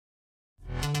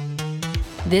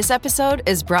This episode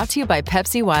is brought to you by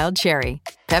Pepsi Wild Cherry.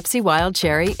 Pepsi Wild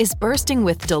Cherry is bursting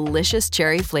with delicious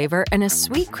cherry flavor and a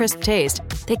sweet, crisp taste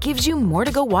that gives you more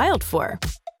to go wild for.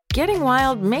 Getting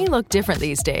wild may look different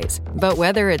these days, but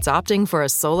whether it's opting for a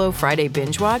solo Friday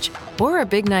binge watch or a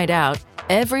big night out,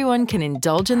 everyone can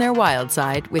indulge in their wild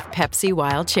side with Pepsi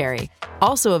Wild Cherry.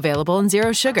 Also available in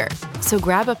Zero Sugar. So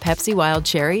grab a Pepsi Wild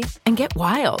Cherry and get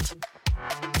wild.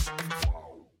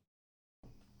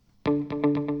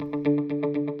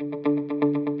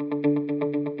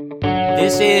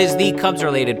 This is the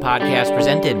Cubs-related podcast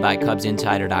presented by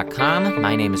CubsInsider.com.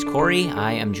 My name is Corey.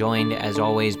 I am joined, as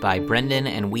always, by Brendan,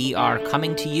 and we are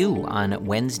coming to you on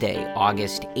Wednesday,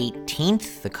 August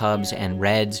 18th. The Cubs and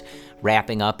Reds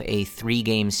wrapping up a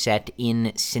 3-game set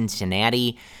in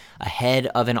Cincinnati ahead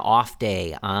of an off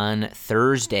day on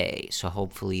Thursday. So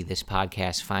hopefully this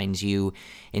podcast finds you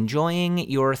enjoying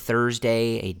your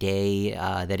Thursday, a day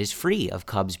that is free of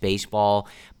Cubs baseball.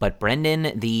 But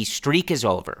Brendan, the streak is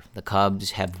over. The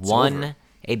Cubs have won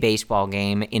a baseball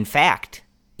game. In fact,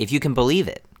 if you can believe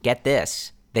it, get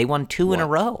this, they won two in a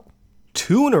row.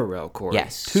 2 in a row, Corey.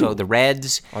 Yes. 2. So the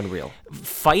Reds Unreal.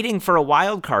 Fighting for a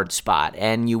wild card spot,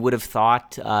 and you would have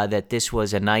thought that this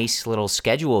was a nice little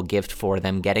schedule gift for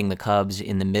them, getting the Cubs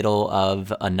in the middle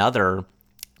of another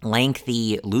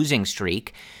lengthy losing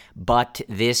streak. But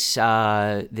this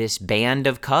band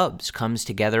of Cubs comes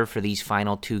together for these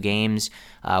final 2 games,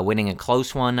 winning a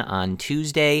close one on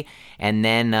Tuesday, and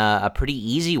then a pretty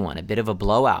easy one, a bit of a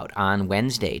blowout on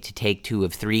Wednesday to take 2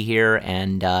 of 3 here,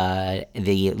 and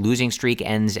the losing streak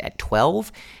ends at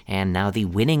 12, and now the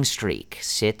winning streak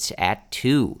sits at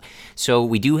 2. So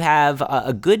we do have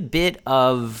a good bit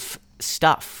of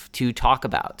stuff to talk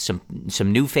about.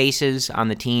 Some new faces on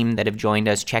the team that have joined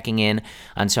us, checking in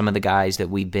on some of the guys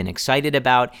that we've been excited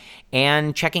about,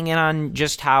 and checking in on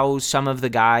just how some of the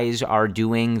guys are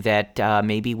doing that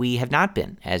maybe we have not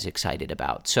been as excited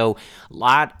about. So a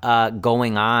lot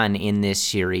going on in this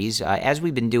series. As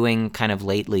we've been doing kind of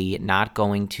lately, not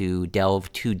going to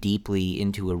delve too deeply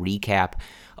into a recap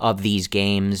of these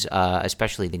games,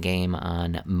 especially the game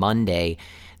on Monday.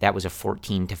 That was a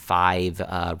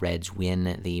 14-5 Reds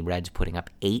win. The Reds putting up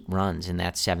 8 runs in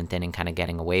that 7th inning, kind of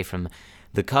getting away from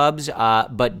the Cubs,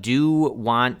 but do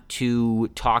want to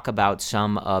talk about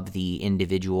some of the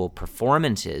individual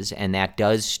performances, and that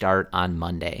does start on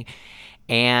Monday.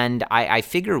 And I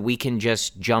figure we can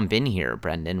just jump in here,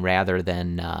 Brendan, rather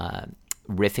than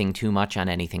riffing too much on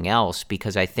anything else,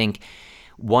 because I think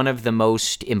one of the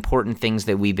most important things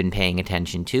that we've been paying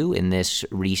attention to in this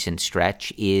recent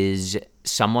stretch is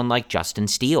someone like Justin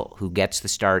Steele, who gets the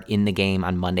start in the game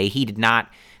on Monday. He did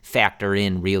not factor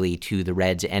in really to the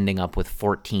Reds ending up with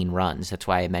 14 runs. That's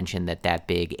why I mentioned that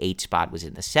big 8 spot was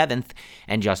in the 7th,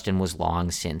 and Justin was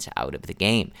long since out of the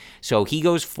game. So he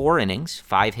goes 4 innings,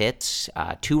 5 hits,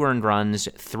 2 earned runs,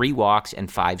 3 walks,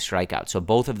 and 5 strikeouts. So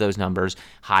both of those numbers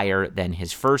higher than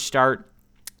his first start.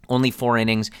 Only 4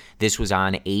 innings. This was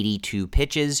on 82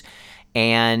 pitches.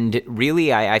 And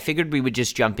really, I figured we would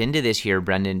just jump into this here,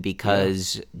 Brendan,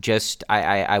 because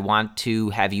I want to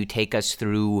have you take us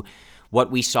through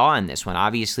what we saw in this one.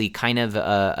 Obviously, kind of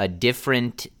a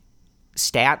different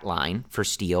stat line for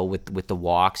Steele with the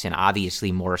walks, and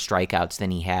obviously more strikeouts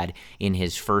than he had in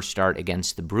his first start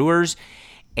against the Brewers.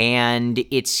 And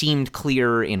it seemed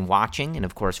clear in watching, and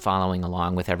of course following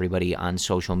along with everybody on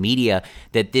social media,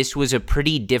 that this was a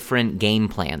pretty different game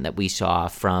plan that we saw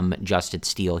from Justin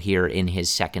Steele here in his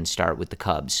second start with the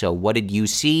Cubs. So what did you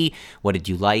see? What did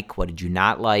you like? What did you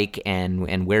not like?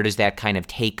 And where does that kind of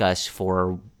take us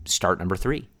for start number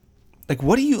 3? Like,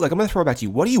 what do you, like, I'm going to throw it back to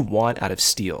you. What do you want out of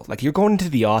Steele? Like, you're going into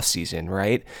the offseason,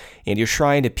 right? And you're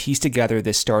trying to piece together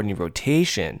this starting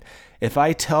rotation. If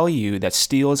I tell you that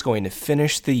Steele is going to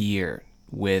finish the year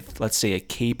with, let's say, a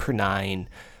K per 9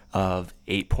 of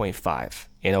 8.5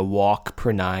 and a walk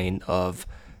per 9 of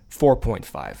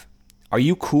 4.5, are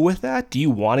you cool with that? Do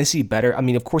you want to see better? I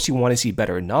mean, of course you want to see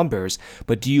better numbers,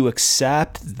 but do you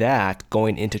accept that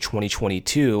going into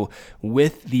 2022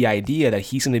 with the idea that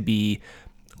he's going to be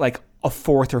like a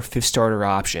 4th or 5th starter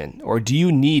option? Or do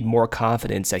you need more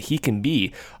confidence that he can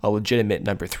be a legitimate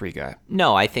number 3 guy?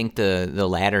 No, I think the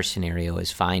latter scenario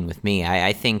is fine with me.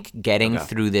 I think getting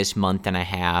through this month and a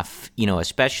half,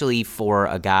 especially for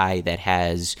a guy that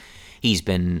he's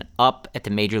been up at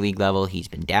the major league level, he's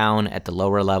been down at the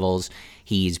lower levels,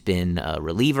 he's been a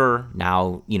reliever,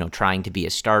 now, trying to be a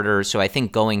starter. So I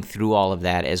think going through all of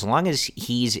that, as long as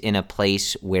he's in a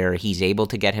place where he's able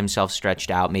to get himself stretched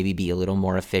out, maybe be a little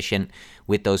more efficient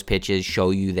with those pitches,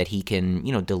 show you that he can,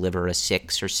 deliver a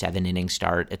 6 or 7 inning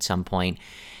start at some point,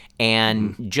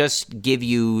 and just give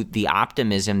you the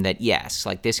optimism that, yes,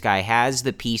 like this guy has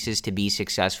the pieces to be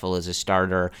successful as a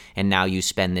starter, and now you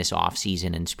spend this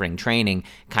offseason and spring training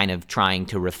kind of trying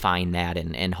to refine that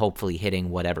and hopefully hitting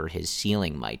whatever his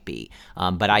ceiling might be.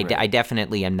 But I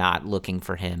definitely am not looking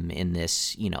for him in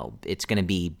this, it's going to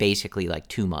be basically like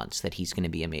 2 months that he's going to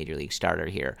be a major league starter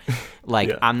here. Like,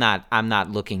 yeah. I'm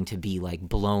not looking to be like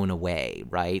blown away,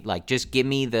 right? Like, just give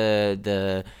me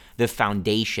the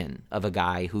foundation of a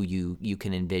guy who you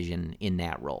can envision in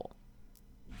that role.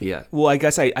 Yeah. Well, I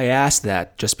guess I asked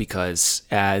that just because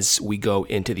as we go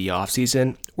into the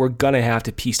offseason, we're going to have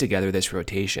to piece together this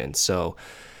rotation. So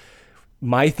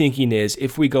my thinking is,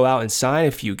 if we go out and sign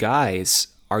a few guys,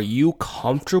 are you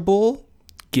comfortable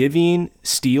giving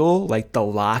Steele like the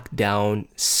lockdown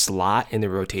slot in the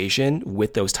rotation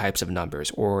with those types of numbers?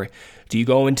 Or do you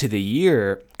go into the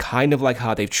year kind of like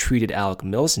how they've treated Alec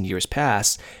Mills in years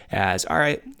past as, all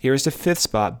right, here's the 5th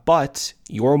spot, but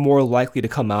you're more likely to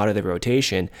come out of the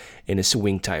rotation in a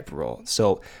swing type role?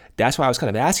 So that's why I was kind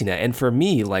of asking that. And for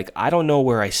me, like, I don't know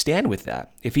where I stand with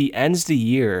that. If he ends the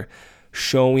year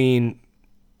showing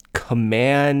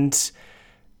command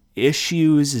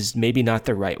issues is maybe not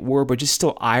the right word, but just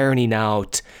still ironing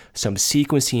out some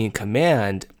sequencing and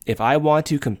command, if I want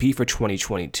to compete for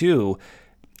 2022,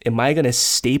 am I going to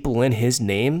staple in his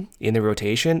name in the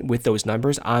rotation with those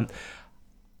numbers? I'm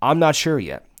not sure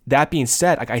yet. That being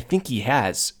said, like, I think he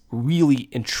has really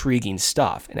intriguing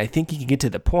stuff, and I think he can get to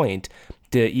the point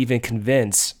to even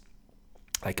convince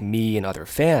like me and other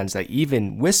fans that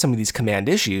even with some of these command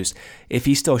issues, if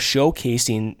he's still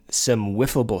showcasing some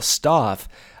whiffable stuff,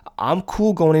 I'm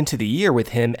cool going into the year with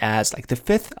him as like the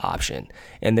 5th option.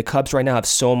 And the Cubs right now have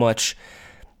so much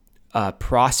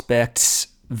prospects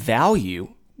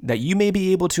value that you may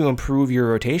be able to improve your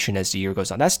rotation as the year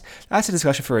goes on. That's a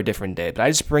discussion for a different day, but I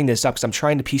just bring this up because I'm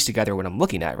trying to piece together what I'm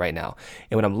looking at right now.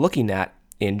 And what I'm looking at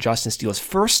in Justin Steele's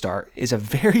first start is a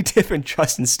very different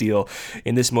Justin Steele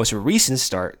in this most recent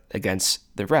start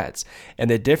against the Reds. And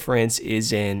the difference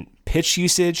is in pitch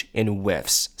usage and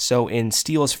whiffs. So in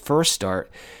Steele's first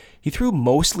start, he threw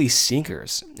mostly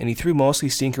sinkers, and he threw mostly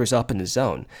sinkers up in the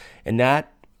zone. And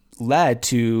that led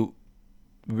to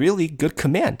really good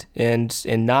command and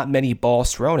not many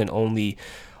balls thrown and only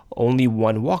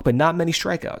 1 walk, but not many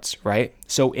strikeouts, right?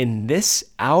 So in this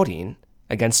outing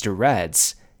against the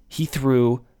Reds, he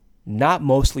threw not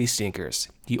mostly sinkers.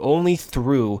 He only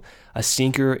threw a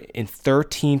sinker in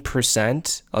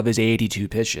 13% of his 82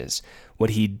 pitches.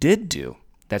 What he did do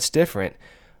that's different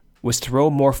was throw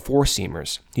more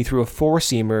four-seamers. He threw a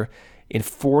four-seamer in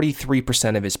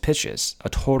 43% of his pitches, a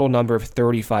total number of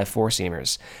 35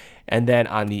 four-seamers. And then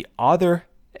on the other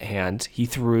hand, he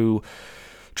threw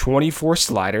 24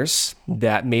 sliders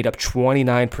that made up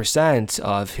 29%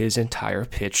 of his entire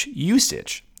pitch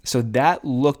usage. So that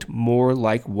looked more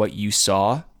like what you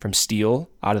saw from Steele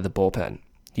out of the bullpen.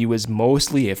 He was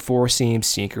mostly a four-seam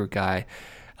sinker guy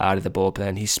out of the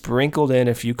bullpen. He sprinkled in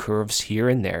a few curves here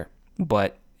and there,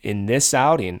 but in this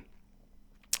outing,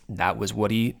 that was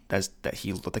what he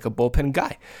looked like a bullpen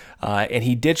guy. And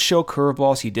he did show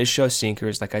curveballs, he did show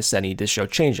sinkers, like I said, and he did show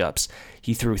changeups.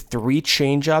 He threw 3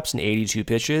 changeups in 82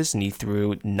 pitches, and he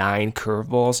threw 9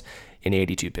 curveballs in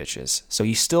 82 pitches. So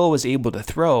he still was able to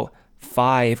throw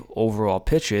 5 overall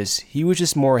pitches. He was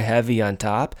just more heavy on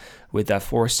top with that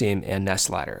four-seam and that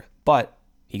slider. But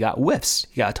he got whiffs.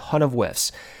 He got a ton of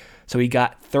whiffs. So he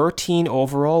got 13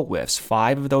 overall whiffs.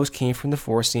 5 of those came from the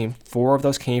four-seam. 4 of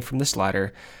those came from the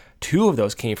slider. 2 of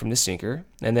those came from the sinker.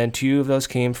 And then 2 of those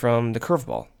came from the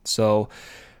curveball. So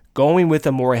going with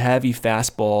a more heavy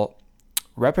fastball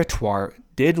repertoire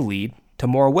did lead to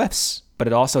more whiffs, but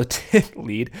it also did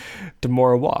lead to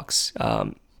more walks.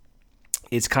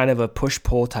 It's kind of a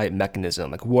push-pull type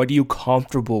mechanism. Like, what are you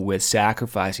comfortable with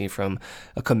sacrificing from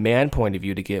a command point of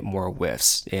view to get more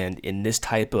whiffs? And in this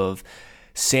type of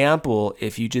sample,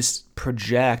 if you just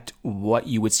project what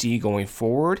you would see going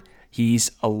forward,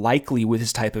 he's likely, with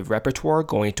his type of repertoire,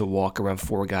 going to walk around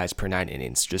 4 guys per 9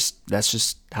 innings. That's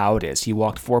just how it is. He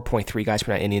walked 4.3 guys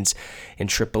per 9 innings in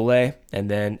AAA, and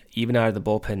then even out of the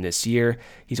bullpen this year,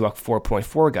 he's walked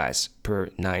 4.4 guys per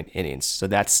 9 innings. So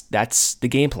that's the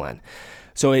game plan.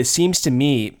 So it seems to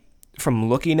me, from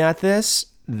looking at this,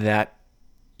 that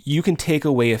you can take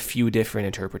away a few different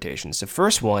interpretations. The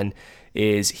first one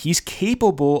is he's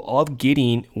capable of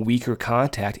getting weaker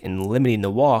contact and limiting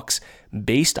the walks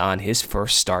based on his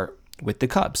first start with the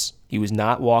Cubs. He was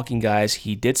not walking guys.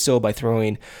 He did so by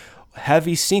throwing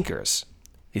heavy sinkers.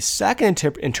 His second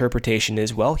interpretation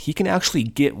is, well, he can actually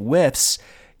get whiffs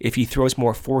if he throws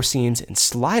more four seams and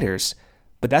sliders,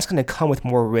 but that's going to come with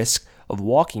more risk of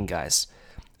walking guys.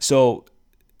 So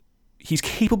he's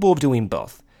capable of doing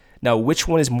both. Now, which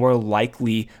one is more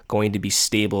likely going to be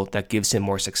stable that gives him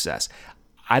more success?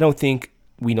 I don't think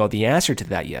we know the answer to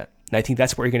that yet. And I think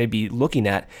that's what you're going to be looking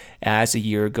at as the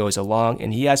year goes along.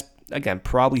 And he has, again,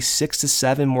 probably 6 to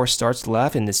 7 more starts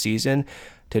left in the season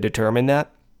to determine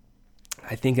that.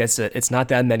 I think it's not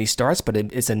that many starts, but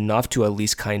it's enough to at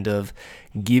least kind of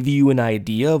give you an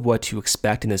idea of what to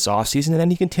expect in this offseason. And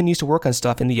then he continues to work on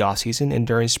stuff in the offseason and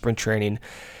during spring training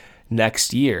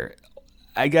next year.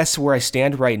 I guess where I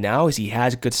stand right now is he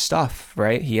has good stuff,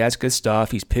 right? He has good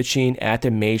stuff. He's pitching at the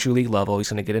major league level. He's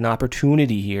going to get an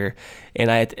opportunity here.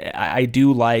 And I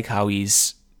do like how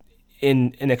he's,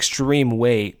 in an extreme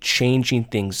way, changing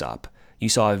things up. You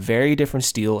saw a very different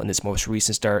Steele in this most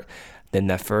recent start than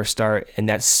that first start. And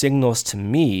that signals to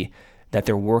me that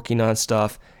they're working on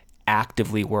stuff,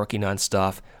 actively working on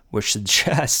stuff, which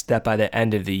suggests that by the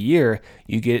end of the year,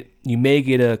 you may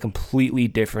get a completely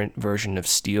different version of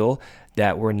Steele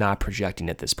that we're not projecting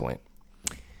at this point.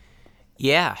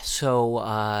 Yeah, so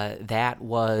that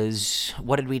was,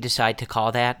 what did we decide to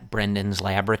call that? Brendan's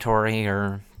Laboratory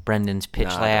or Brendan's Pitch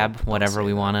Lab, whatever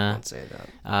we want to. Don't say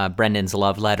that. Brendan's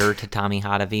Love Letter to Tommy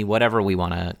Hotovy, whatever we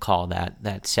want to call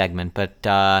that segment. But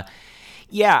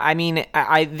yeah, I mean,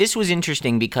 this was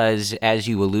interesting because, as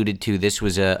you alluded to, this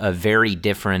was a very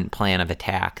different plan of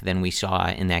attack than we saw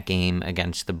in that game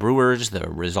against the Brewers. The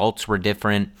results were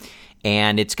different.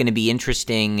 And it's going to be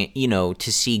interesting,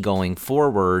 to see going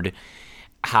forward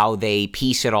how they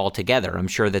piece it all together. I'm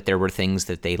sure that there were things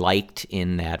that they liked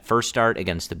in that first start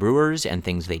against the Brewers and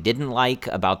things they didn't like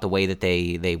about the way that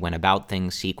they went about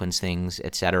things, sequence things,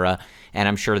 etc. And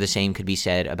I'm sure the same could be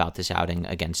said about this outing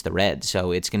against the Reds.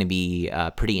 So it's going to be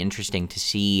pretty interesting to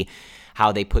see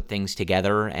how they put things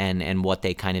together and what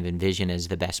they kind of envision as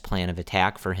the best plan of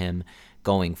attack for him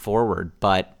going forward.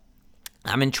 But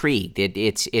I'm intrigued.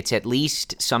 It's at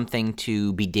least something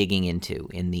to be digging into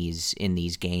in these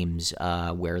games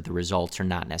where the results are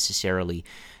not necessarily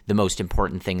the most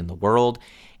important thing in the world.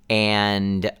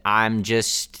 And I'm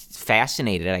just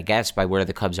fascinated, I guess, by where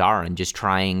the Cubs are and just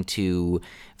trying to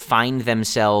find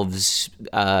themselves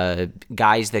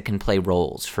guys that can play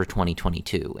roles for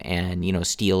 2022. And,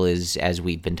 Steele is, as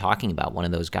we've been talking about, one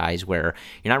of those guys where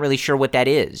you're not really sure what that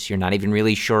is. You're not even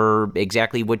really sure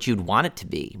exactly what you'd want it to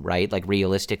be, right? Like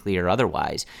realistically or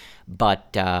otherwise. But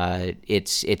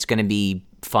it's going to be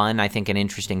fun, I think, and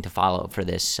interesting to follow for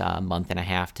this month and a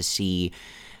half to see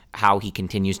how he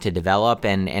continues to develop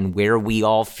and where we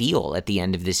all feel at the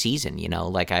end of the season.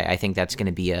 I think that's going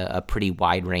to be a pretty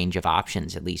wide range of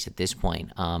options, at least at this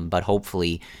point. But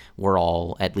hopefully we're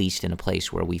all at least in a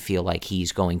place where we feel like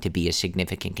he's going to be a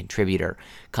significant contributor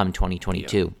come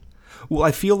 2022. Yeah. Well,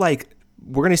 I feel like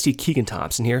we're going to see Keegan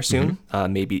Thompson here soon,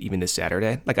 maybe even this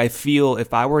Saturday. I feel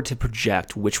if I were to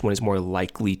project which one is more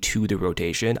likely to the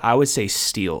rotation, I would say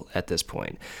Steele at this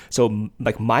point. So,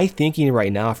 my thinking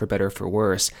right now, for better or for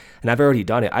worse, and I've already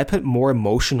done it, I put more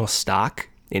emotional stock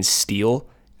in Steele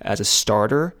as a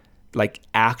starter,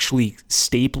 actually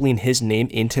stapling his name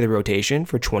into the rotation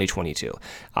for 2022.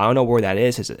 I don't know where that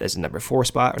is, as a number 4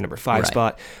 spot or number 5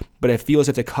 spot, but it feels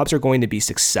if the Cubs are going to be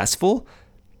successful,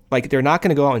 they're not going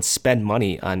to go out and spend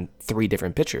money on 3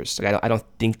 different pitchers. I don't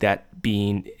think that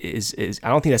I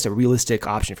don't think that's a realistic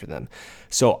option for them.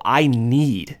 So I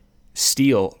need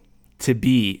Steele to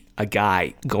be a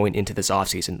guy going into this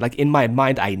offseason. In my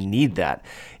mind, I need that.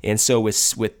 And so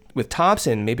with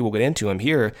Thompson, maybe we'll get into him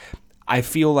here, I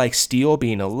feel like Steele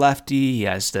being a lefty, he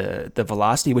has the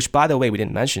velocity, which, by the way, we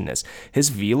didn't mention this. His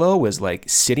velo was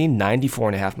sitting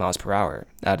 94.5 miles per hour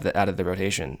out of the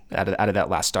rotation, out of that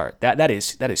last start. That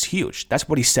is huge. That's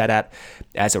what he set at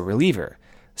as a reliever.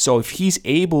 So if he's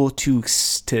able to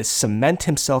cement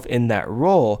himself in that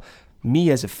role,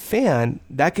 me as a fan,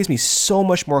 that gives me so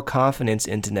much more confidence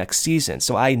into next season.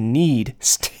 So I need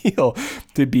Steele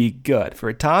to be good.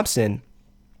 For Thompson,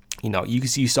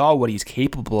 you saw what he's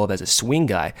capable of as a swing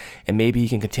guy, and maybe he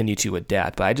can continue to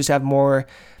adapt. But I just have more,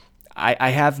 I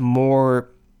have more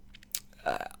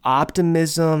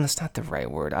optimism. That's not the right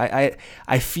word.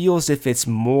 I feel as if it's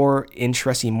more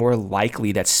interesting, more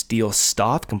likely that Steele's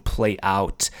stuff can play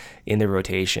out in the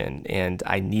rotation, and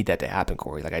I need that to happen,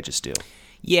 Corey. I just do.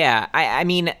 Yeah, I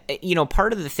mean,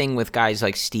 part of the thing with guys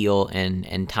like Steele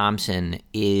and Thompson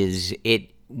is it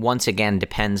once again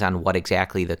depends on what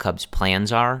exactly the Cubs'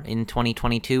 plans are in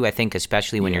 2022. I think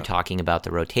especially when you're talking about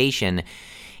the rotation,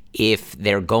 if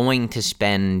they're going to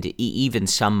spend even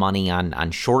some money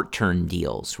on short-term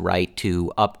deals, right,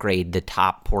 to upgrade the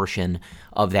top portion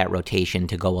of that rotation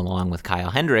to go along with Kyle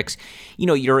Hendricks,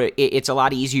 it's a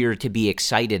lot easier to be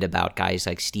excited about guys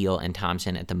like Steele and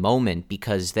Thompson at the moment,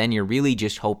 because then you're really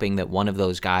just hoping that one of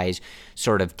those guys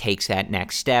sort of takes that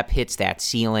next step, hits that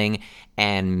ceiling,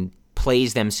 and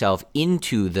plays themselves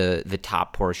into the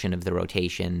top portion of the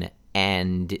rotation.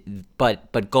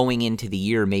 But going into the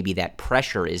year, maybe that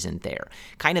pressure isn't there.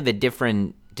 Kind of a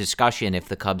different discussion if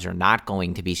the Cubs are not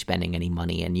going to be spending any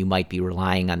money and you might be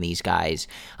relying on these guys,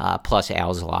 plus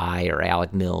Alzolay or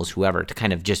Alec Mills, whoever, to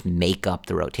kind of just make up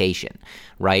the rotation,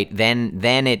 right?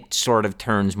 Then it sort of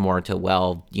turns more to,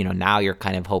 well, now you're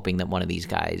kind of hoping that one of these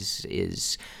guys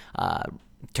is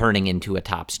turning into a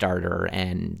top starter,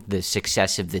 and the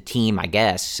success of the team, I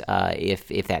guess,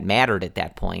 if that mattered at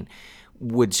that point,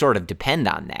 would sort of depend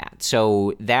on that.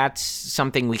 So that's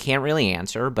something we can't really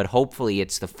answer, but hopefully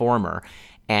it's the former.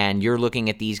 And you're looking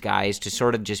at these guys to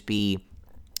sort of just be,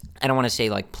 I don't want to say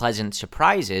like pleasant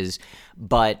surprises,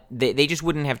 but they just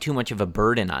wouldn't have too much of a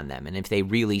burden on them. And if they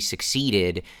really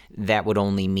succeeded, that would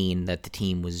only mean that the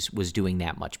team was doing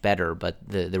that much better. But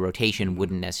the rotation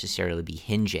wouldn't necessarily be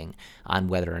hinging on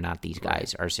whether or not these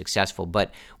guys are successful.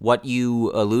 But what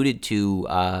you alluded to,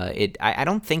 I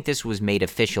don't think this was made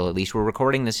official. At least we're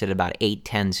recording this at about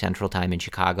 8:10 Central Time in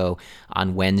Chicago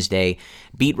on Wednesday.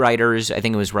 Beat writers, I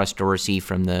think it was Russ Dorsey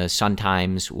from the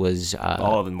Sun-Times, was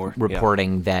all of them were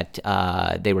reporting that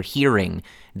they were hearing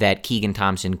that Keegan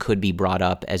Thompson could be brought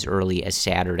up as early as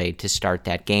Saturday to start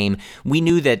that game. We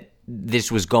knew that this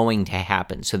was going to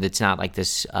happen, so that's not like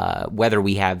this, whether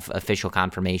we have official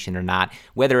confirmation or not,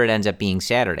 whether it ends up being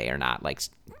Saturday or not. Like,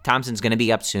 Thompson's going to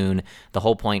be up soon. The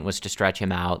whole point was to stretch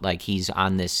him out. Like, he's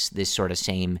on this sort of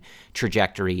same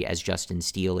trajectory as Justin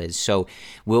Steele is. So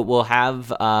we'll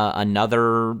have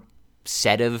another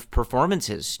set of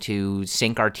performances to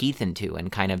sink our teeth into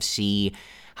and kind of see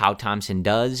how Thompson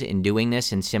does in doing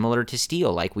this. And similar to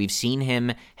Steele, like, we've seen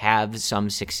him have some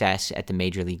success at the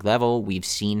major league level. We've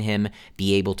seen him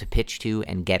be able to pitch to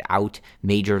and get out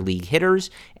major league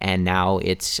hitters. And now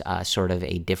it's sort of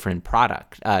a different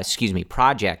project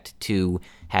to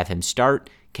have him start.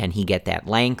 Can he get that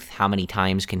length? How many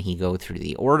times can he go through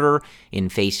the order in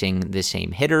facing the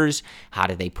same hitters? How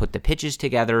do they put the pitches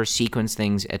together, sequence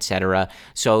things, etc.?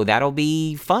 So that'll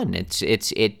be fun.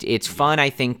 It's fun, I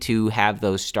think, to have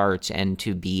those starts and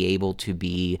to be able to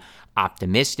be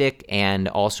optimistic and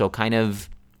also kind of,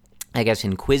 I guess,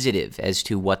 inquisitive as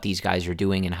to what these guys are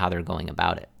doing and how they're going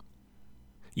about it.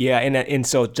 Yeah, and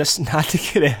so just not to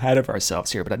get ahead of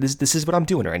ourselves here, but this is what I'm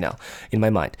doing right now in my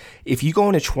mind. If you go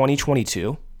into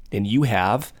 2022 and you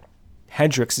have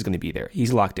Hendricks is going to be there,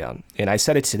 he's locked down. And I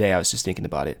said it today, I was just thinking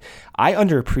about it. I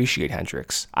underappreciate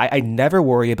Hendricks. I never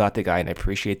worry about the guy, and I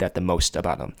appreciate that the most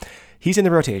about him. He's in the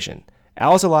rotation.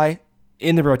 Alzolay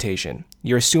in the rotation.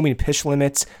 You're assuming pitch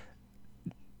limits.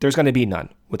 There's going to be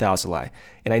none with Alzolay.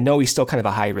 And I know he's still kind of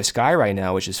a high-risk guy right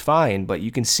now, which is fine, but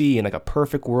you can see in like a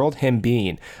perfect world, him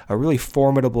being a really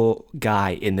formidable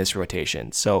guy in this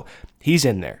rotation. So he's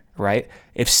in there, right?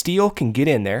 If Steele can get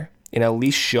in there and at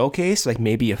least showcase like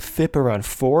maybe a FIP around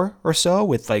 4 or so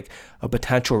with like a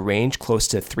potential range close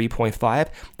to 3.5,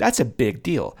 that's a big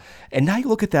deal. And now you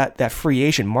look at that free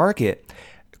agent market.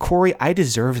 Corey, I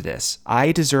deserve this.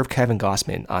 I deserve Kevin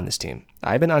Gausman on this team.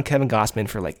 I've been on Kevin Gausman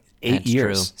for like 8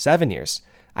 years, true. 7 years.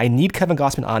 I need Kevin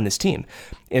Gausman on this team.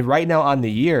 And right now on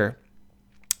the year,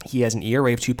 he has an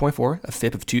ERA of 2.4, a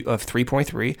FIP of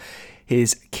 3.3.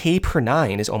 His K per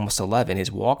 9 is almost 11.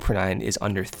 His walk per 9 is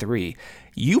under 3.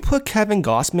 You put Kevin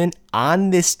Gausman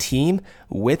on this team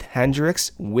with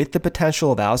Hendricks, with the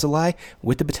potential of Alzolay,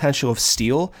 with the potential of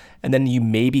Steele, and then you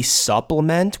maybe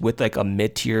supplement with like a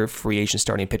mid-tier free agent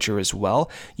starting pitcher as well.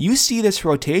 You see this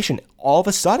rotation all of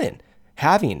a sudden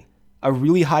having a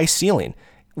really high ceiling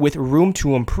with room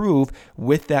to improve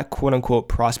with that quote-unquote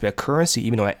prospect currency,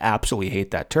 even though I absolutely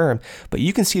hate that term. But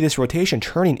you can see this rotation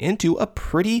turning into a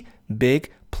pretty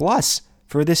big plus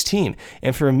for this team.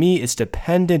 And for me, it's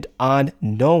dependent on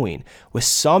knowing with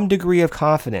some degree of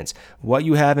confidence what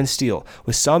you have in Steele,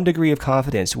 with some degree of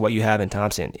confidence what you have in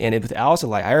Thompson. And with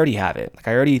Alzolay, I already have it. Like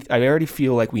I already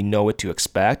feel like we know what to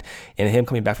expect. And him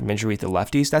coming back from injury with the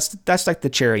lefties, that's like the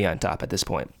cherry on top at this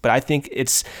point. But I think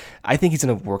he's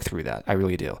going to work through that. I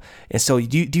really do. And so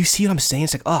do you see what I'm saying?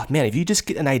 It's like, oh man, if you just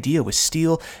get an idea with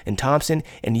Steele and Thompson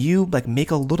and you like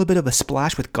make a little bit of a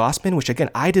splash with Gausman, which again,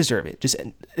 I deserve it.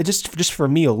 Just for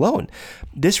me alone,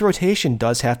 this rotation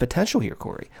does have potential here,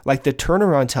 Corey. Like the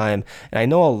turnaround time, and I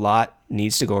know a lot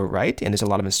needs to go right, and there's a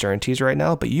lot of uncertainties right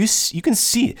now. But you can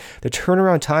see the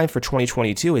turnaround time for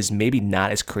 2022 is maybe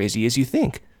not as crazy as you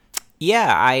think.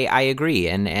 Yeah, I agree.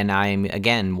 And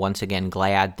I'm, once again,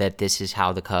 glad that this is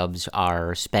how the Cubs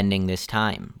are spending this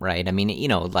time, right? I mean,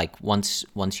 like once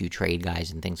you trade guys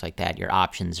and things like that, your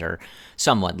options are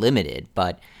somewhat limited,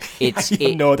 but it's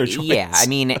no other choice. Yeah, I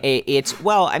mean,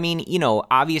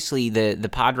 obviously the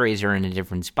Padres are in a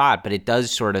different spot, but it does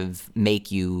sort of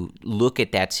make you look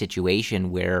at that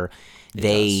situation where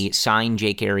they sign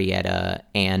Jake Arrieta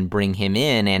and bring him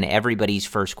in, and everybody's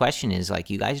first question is like,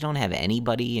 you guys don't have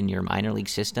anybody in your minor league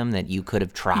system that you could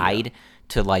have tried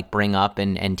to like bring up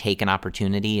and take an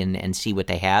opportunity and see what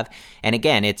they have. And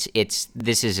again,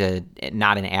 this is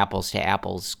not an apples to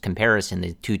apples comparison.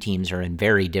 The two teams are in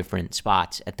very different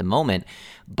spots at the moment,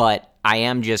 but I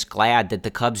am just glad that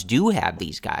the Cubs do have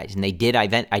these guys, and they did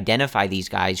identify these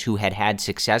guys who had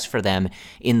success for them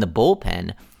in the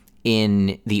bullpen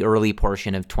in the early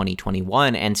portion of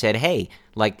 2021 and said, hey,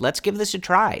 like, let's give this a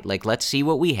try. Like, let's see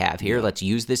what we have here. Let's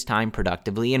use this time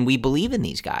productively. And we believe in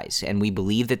these guys, and we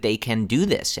believe that they can do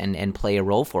this and play a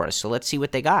role for us. So let's see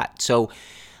what they got. So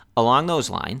along those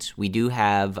lines, we do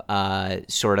have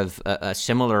sort of a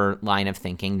similar line of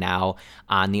thinking now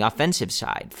on the offensive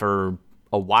side. For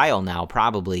a while now,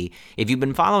 probably. If you've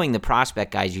been following the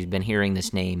prospect guys, you've been hearing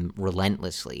this name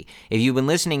relentlessly. If you've been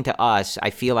listening to us,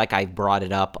 I feel like I've brought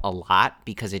it up a lot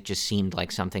because it just seemed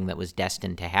like something that was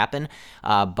destined to happen.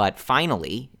 But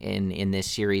finally, in this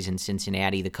series in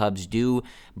Cincinnati, the Cubs do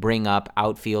bring up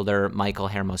outfielder Michael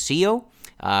Hermosillo,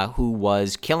 who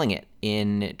was killing it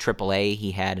in AAA.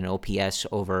 He had an OPS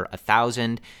over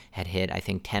 1,000, had hit, I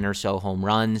think, 10 or so home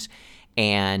runs,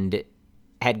 and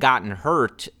had gotten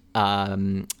hurt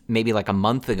maybe like a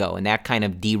month ago, and that kind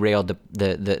of derailed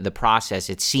the process.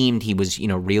 It seemed he was,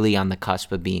 really on the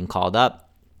cusp of being called up,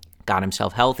 got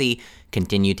himself healthy,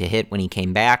 continued to hit when he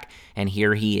came back, and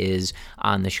here he is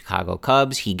on the Chicago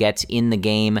Cubs. He gets in the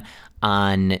game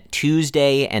on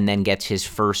Tuesday and then gets his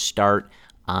first start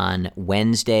on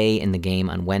Wednesday. In the game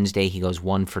on Wednesday, he goes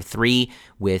 1 for 3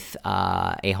 with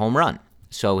a home run.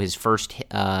 So his first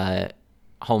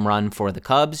home run for the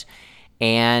Cubs,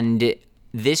 and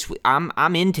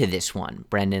I'm into this one,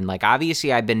 Brendan. Like,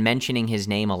 obviously, I've been mentioning his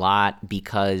name a lot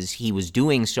because he was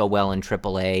doing so well in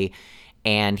AAA,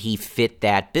 and he fit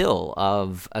that bill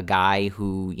of a guy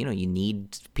who, you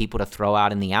need people to throw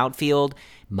out in the outfield.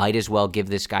 Might as well give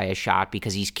this guy a shot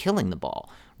because he's killing the ball,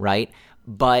 right?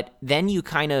 But then you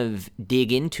kind of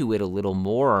dig into it a little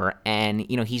more, and,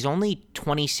 he's only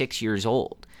 26 years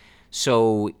old.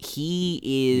 So he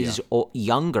is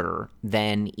younger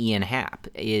than Ian Happ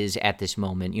is at this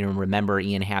moment. Remember,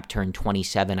 Ian Happ turned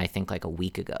 27, I think, like a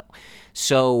week ago.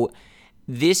 So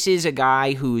this is a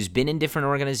guy who's been in different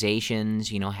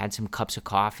organizations, had some cups of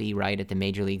coffee, right, at the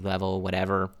major league level,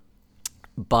 whatever.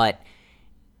 But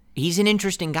he's an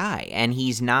interesting guy, and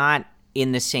he's not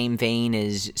in the same vein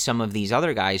as some of these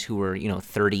other guys who were,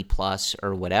 30 plus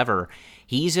or whatever.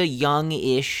 He's a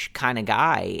young-ish kind of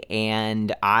guy,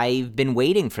 and I've been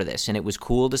waiting for this, and it was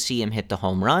cool to see him hit the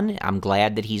home run. I'm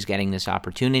glad that he's getting this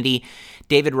opportunity.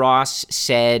 David Ross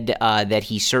said that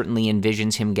he certainly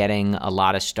envisions him getting a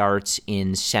lot of starts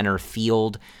in center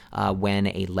field when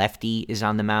a lefty is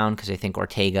on the mound, because I think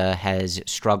Ortega has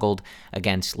struggled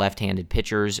against left-handed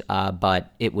pitchers,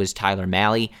 but it was Tyler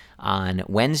Mahle on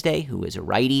Wednesday, who is a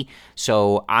righty.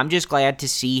 So I'm just glad to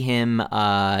see him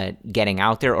getting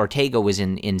out there. Ortega was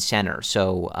in center,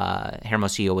 so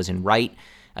Hermosillo was in right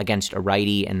against a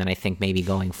righty, and then I think maybe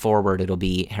going forward it'll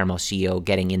be Hermosillo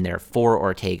getting in there for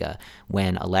Ortega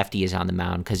when a lefty is on the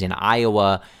mound, because in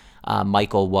Iowa,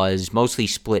 Michael was mostly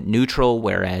split neutral,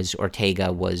 whereas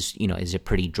Ortega was, is a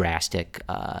pretty drastic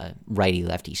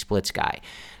righty-lefty splits guy.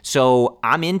 So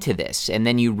I'm into this. And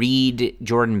then you read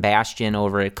Jordan Bastian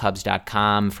over at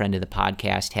Cubs.com, friend of the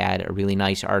podcast, had a really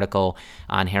nice article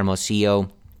on Hermosillo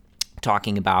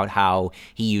talking about how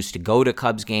he used to go to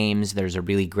Cubs games. There's a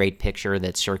really great picture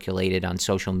that circulated on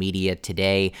social media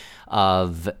today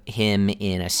of him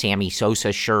in a Sammy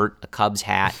Sosa shirt, a Cubs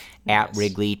hat, at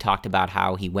Wrigley. Talked about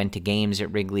how he went to games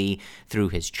at Wrigley through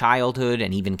his childhood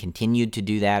and even continued to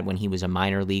do that when he was a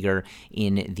minor leaguer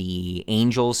in the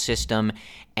Angels system.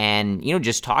 And,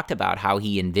 just talked about how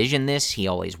he envisioned this. He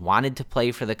always wanted to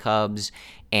play for the Cubs,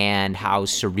 and how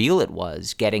surreal it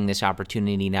was getting this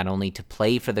opportunity not only to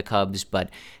play for the Cubs, but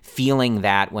feeling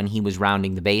that when he was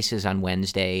rounding the bases on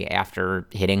Wednesday after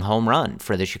hitting home run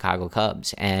for the Chicago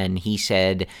Cubs. And he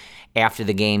said, after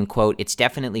the game, quote, "It's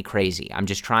definitely crazy. I'm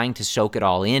just trying to soak it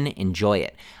all in, enjoy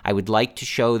it. I would like to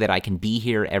show that I can be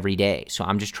here every day, so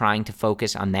I'm just trying to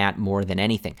focus on that more than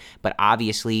anything. But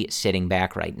obviously, sitting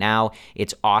back right now,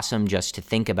 it's awesome just to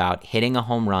think about hitting a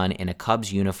home run in a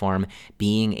Cubs uniform,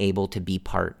 being able to be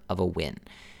part of a win."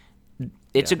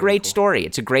 It's a great story.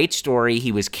 It's a great story.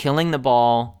 He was killing the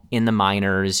ball in the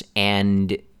minors,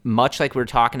 and much like we were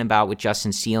talking about with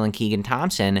Justin Steele and Keegan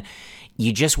Thompson,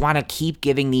 you just want to keep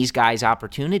giving these guys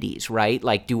opportunities, right?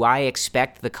 Like, do I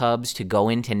expect the Cubs to go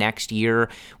into next year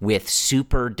with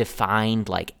super defined,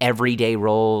 like, everyday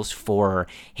roles for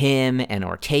him and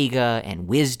Ortega and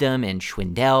Wisdom and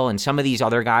Schwindel and some of these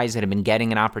other guys that have been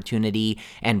getting an opportunity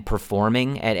and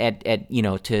performing at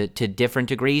to different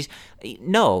degrees?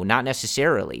 No, not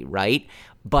necessarily, right?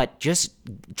 But just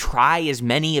try as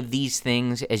many of these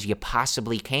things as you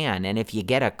possibly can. And if you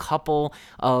get a couple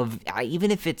of, even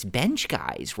if it's bench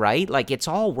guys, right? Like, it's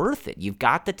all worth it. You've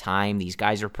got the time. These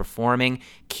guys are performing.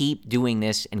 Keep doing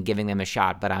this and giving them a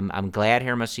shot. But I'm glad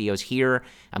Hermosillo's here.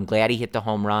 I'm glad he hit the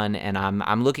home run. And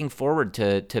I'm looking forward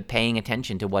to paying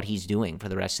attention to what he's doing for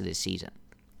the rest of this season.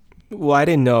 Well, I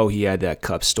didn't know he had that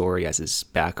Cubs story as his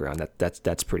background.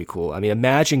 That's pretty cool. I mean,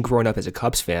 imagine growing up as a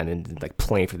Cubs fan and like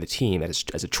playing for the team as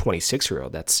a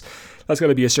 26-year-old. That's got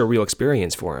to be a surreal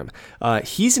experience for him.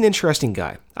 He's an interesting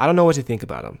guy. I don't know what to think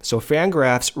about him. So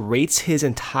Fangraphs rates his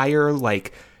entire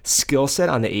like skill set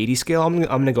on the 80 scale. I'm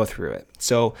gonna go through it.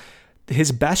 So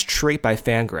his best trait by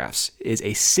Fangraphs is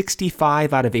a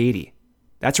 65 out of 80.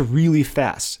 That's really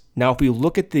fast. Now, if we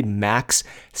look at the max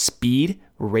speed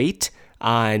rate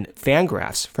on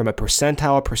Fangraphs from a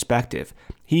percentile perspective,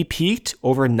 he peaked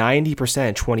over 90%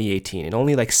 in 2018 and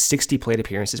only like 60 plate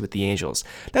appearances with the Angels.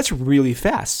 That's really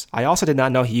fast. I also did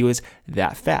not know he was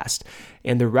that fast.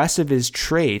 And the rest of his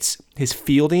traits, his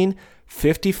fielding,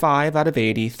 55 out of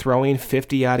 80, throwing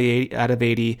 50 out of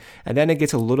 80, and then it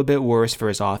gets a little bit worse for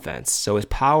his offense. So his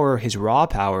power, his raw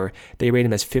power, they rate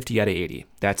him as 50 out of 80.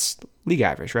 That's league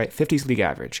average, right? 50 is league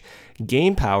average.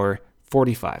 Game power,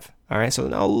 45. All right, so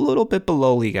a little bit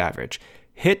below league average.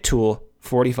 Hit tool,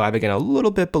 45, again, a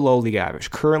little bit below league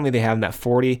average. Currently, they have him at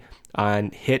 40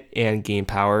 on hit and game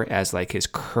power as like his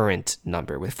current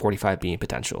number, with 45 being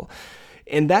potential.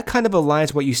 And that kind of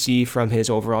aligns what you see from his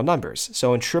overall numbers.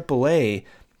 So in AAA,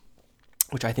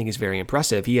 which I think is very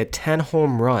impressive, he had 10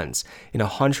 home runs in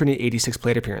 186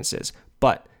 plate appearances,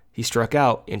 but he struck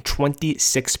out in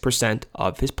 26%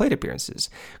 of his plate appearances.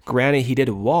 Granted, he did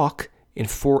walk in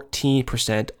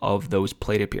 14% of those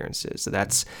plate appearances. So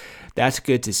that's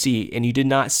good to see. And you did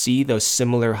not see those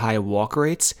similar high walk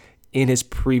rates in his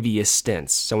previous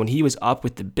stints. So when he was up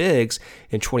with the Bigs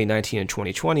in 2019 and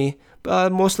 2020,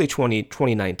 mostly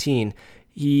 2019,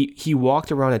 he walked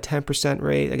around a 10%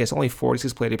 rate, I guess only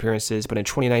 46 plate appearances, but in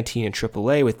 2019 in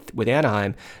AAA with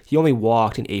Anaheim, he only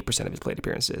walked in 8% of his plate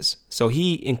appearances. So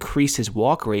he increased his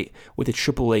walk rate with the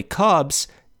AAA Cubs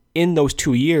in those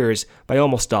 2 years by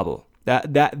almost double.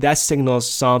 That signals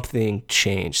something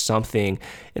changed, something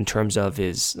in terms of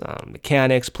his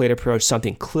mechanics, plate approach,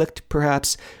 something clicked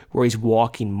perhaps, where he's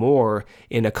walking more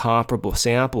in a comparable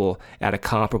sample at a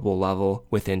comparable level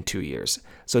within 2 years.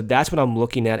 So that's what I'm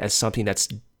looking at as something that's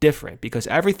different, because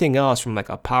everything else from like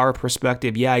a power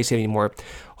perspective, yeah, he's hitting more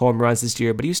home runs this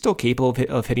year, but he's still capable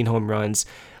of hitting home runs.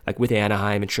 Like with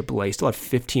Anaheim and AAA, he still had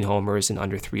 15 homers in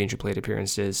under 300 plate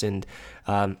appearances, and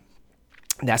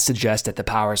that suggests that the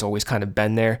power has always kind of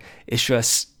been there. It's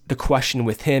just the question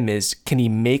with him is, can he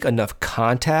make enough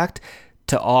contact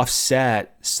to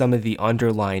offset some of the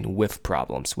underlying whiff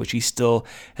problems, which he still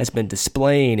has been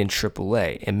displaying in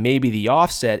AAA? And maybe the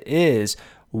offset is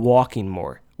walking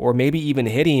more, or maybe even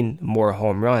hitting more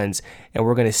home runs, and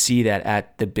we're going to see that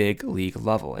at the big league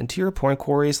level. And to your point,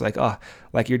 Corey, is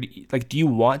do you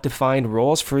want defined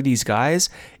roles for these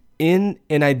guys? In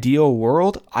an ideal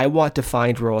world, I want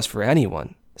defined roles for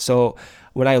anyone. So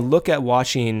when I look at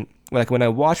when I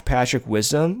watch Patrick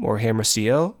Wisdom or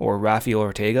Hermosillo or Rafael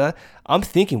Ortega, I'm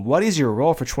thinking, what is your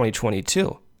role for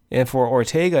 2022? And for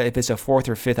Ortega, if it's a fourth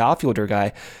or fifth outfielder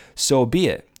guy, so be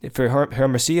it. For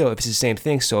Hermosillo, if it's the same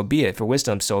thing, so be it. For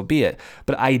Wisdom, so be it.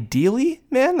 But ideally,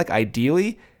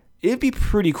 it'd be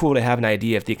pretty cool to have an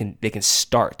idea if they can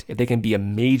start, if they can be a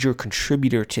major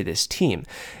contributor to this team.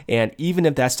 And even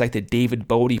if that's like the David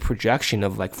Bodie projection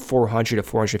of like 400 to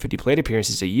 450 plate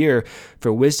appearances a year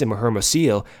for Wisdom or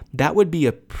Hermosillo, that would be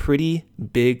a pretty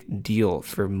big deal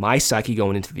for my psyche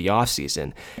going into the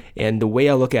offseason. And the way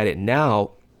I look at it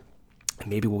now,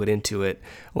 maybe we'll get into it,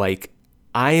 like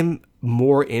I'm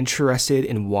more interested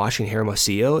in watching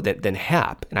Hermosillo than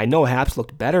Happ. And I know Happ's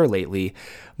looked better lately,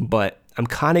 but I'm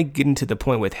kind of getting to the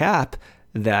point with Happ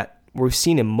that we're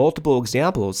seeing in multiple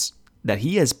examples that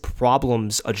he has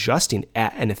problems adjusting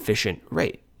at an efficient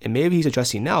rate. And maybe he's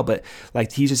adjusting now, but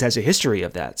like he just has a history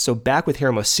of that. So back with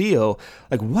Hermosillo,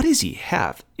 like what does he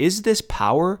have? Is this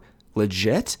power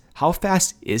legit? How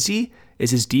fast is he? Is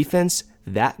his defense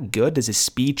that good? Does his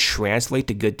speed translate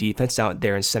to good defense out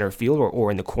there in center field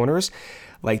or in the corners?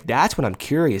 Like that's what I'm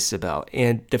curious about.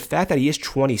 And the fact that he is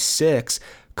 26,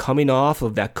 coming off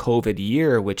of that COVID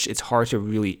year, which it's hard to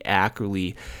really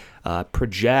accurately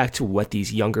project what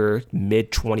these younger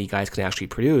mid-20 guys can actually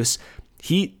produce,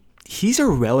 he's a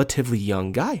relatively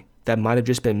young guy that might have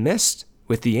just been missed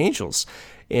with the Angels.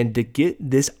 And to get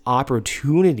this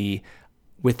opportunity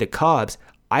with the Cubs,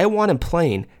 I want him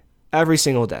playing every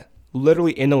single day,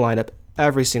 literally in the lineup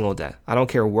every single day. I don't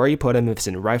care where you put him, if it's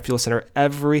in right field, center,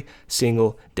 every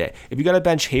single day. If you got to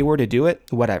bench Heyward to do it,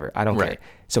 whatever, I don't care.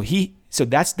 So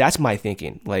that's my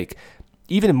thinking. Like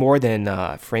even more than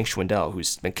Frank Schwindel,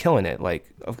 who's been killing it. Like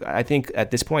I think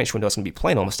at this point Schwindel's gonna be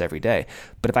playing almost every day.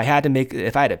 But if I had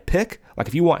to pick, like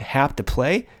if you want Happ to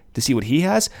play to see what he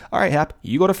has, all right, Happ,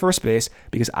 you go to first base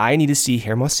because I need to see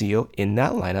Hermosillo in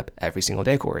that lineup every single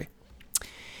day, Corey.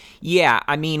 Yeah,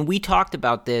 I mean, we talked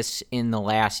about this in the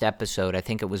last episode. I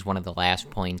think it was one of the last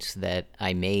points that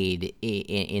I made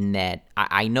in that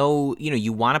I know,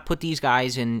 you want to put these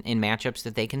guys in matchups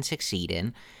that they can succeed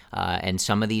in. And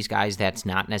some of these guys, that's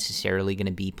not necessarily going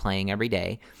to be playing every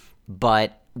day.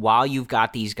 But while you've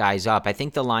got these guys up, I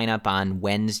think the lineup on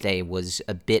Wednesday was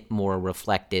a bit more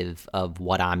reflective of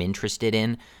what I'm interested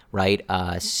in, right?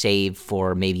 Save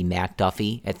for maybe Matt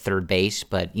Duffy at third base,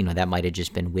 but that might have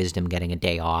just been Wisdom getting a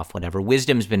day off, whatever.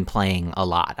 Wisdom's been playing a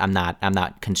lot. I'm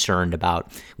not concerned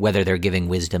about whether they're giving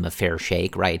Wisdom a fair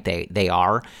shake, right? They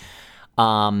are.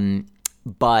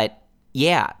 But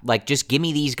yeah, like just give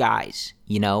me these guys,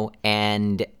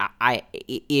 and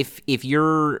if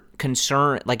you're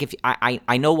concerned, like if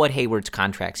I know what Heyward's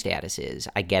contract status is.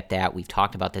 I get that. We've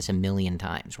talked about this a million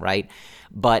times, right?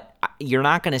 But you're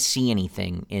not going to see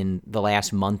anything in the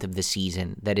last month of the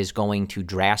season that is going to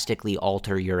drastically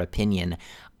alter your opinion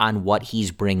on what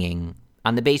he's bringing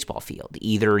on the baseball field.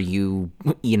 Either you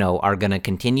are going to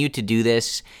continue to do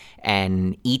this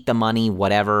and eat the money,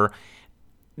 whatever,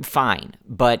 fine,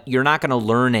 but you're not going to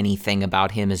learn anything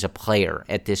about him as a player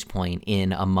at this point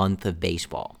in a month of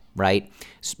baseball, right?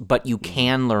 But you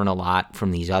can learn a lot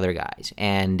from these other guys,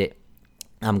 and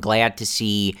I'm glad to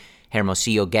see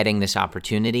Hermosillo getting this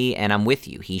opportunity, and I'm with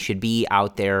you. He should be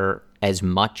out there as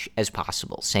much as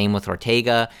possible. Same with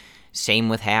Ortega, same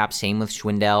with Happ, same with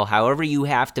Schwindel. However you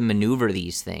have to maneuver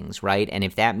these things, right? And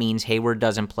if that means Heyward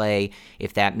doesn't play,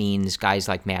 if that means guys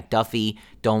like Matt Duffy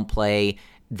don't play,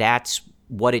 that's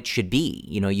what it should be.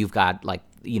 You've got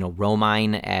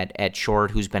Romine at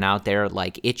short who's been out there.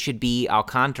 Like it should be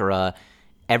Alcantara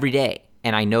every day.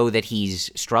 And I know that he's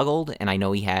struggled, and I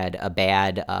know he had a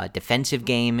bad defensive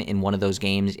game in one of those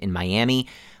games in Miami.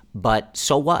 But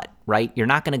so what, right? You're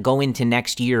not going to go into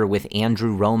next year with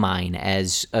Andrew Romine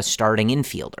as a starting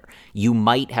infielder. You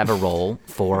might have a role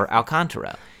for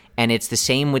Alcantara. And it's the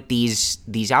same with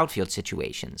these outfield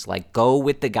situations. Like go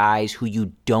with the guys who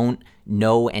you don't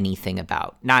know anything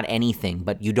about. Not anything,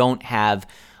 but you don't have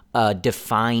a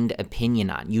defined opinion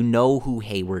on. You know who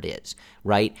Heyward is,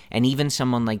 right? And even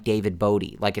someone like David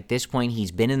Bodie, like at this point,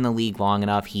 he's been in the league long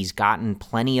enough. He's gotten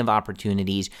plenty of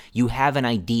opportunities. You have an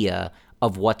idea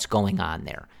of what's going on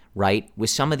there, right? With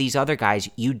some of these other guys,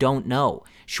 you don't know.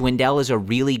 Schwindel is a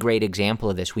really great example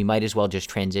of this. We might as well just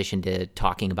transition to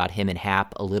talking about him and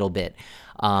Happ a little bit.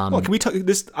 Well, can we talk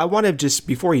this? I want to just,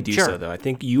 before you do so, though, I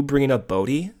think you bringing up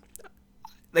Bodie,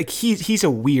 like he's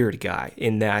a weird guy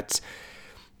in that.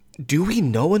 Do we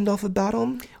know enough about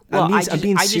him? Well, I'm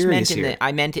being serious here.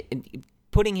 I meant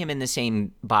putting him in the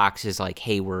same box as like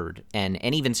Heyward and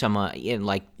even some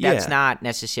that's not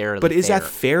necessarily. But is that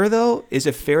fair though? Is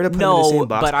it fair to put him in the same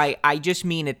box? No, but I just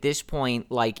mean at this point,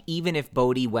 like even if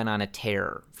Bodie went on a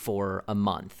tear for a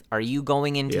month, are you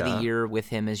going into the year with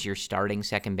him as your starting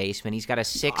second baseman? He's got a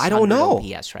 600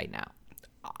 OPS right now.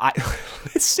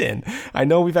 Listen, I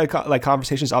know we've had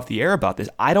conversations off the air about this.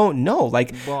 I don't know.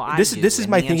 This is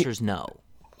my thing. The answer's no.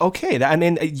 Okay,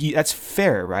 that's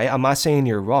fair, right? I'm not saying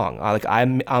you're wrong.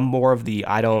 I'm more of the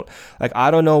I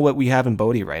don't know what we have in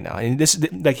Bodie right now. And this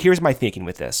here's my thinking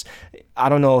with this. I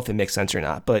don't know if it makes sense or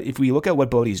not, but if we look at what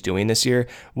Bodie's doing this year,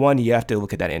 one, you have to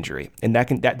look at that injury, and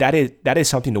that is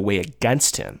something to weigh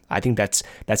against him. I think that's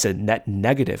a net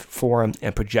negative for him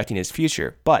and projecting his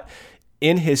future. But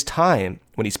in his time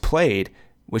when he's played,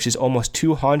 which is almost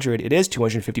 200, it is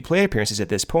 250 play appearances at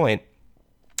this point,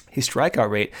 his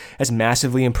strikeout rate has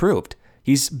massively improved.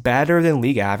 He's better than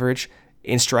league average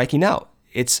in striking out.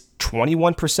 it's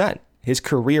 21%. His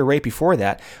career rate before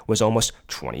that was almost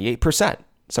 28%.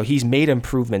 So he's made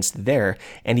improvements there,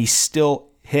 and he still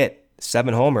hit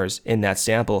 7 homers in that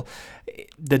sample.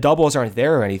 The doubles aren't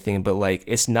there or anything, but like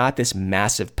it's not this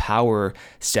massive power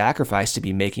sacrifice to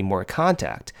be making more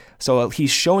contact. So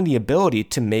he's shown the ability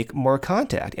to make more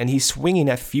contact, and he's swinging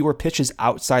at fewer pitches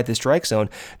outside the strike zone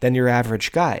than your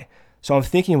average guy. So I'm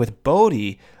thinking with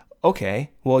Bodie,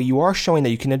 okay, well, you are showing that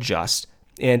you can adjust.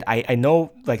 And I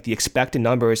know like the expected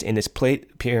numbers in this plate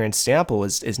appearance sample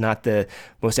is not the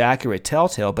most accurate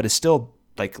telltale, but it's still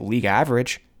like league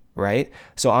average, right?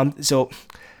 So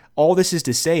all this is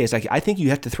to say is like I think you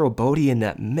have to throw Bodie in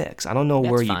that mix. I don't know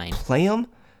where you play him,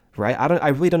 right? I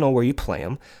really don't know where you play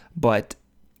him, but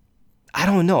I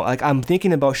don't know. Like I'm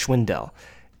thinking about Schwindel,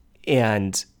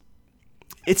 and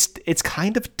it's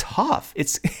kind of tough.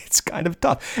 It's kind of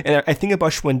tough. And I think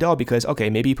about Schwindel because, okay,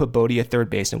 maybe you put Bodie at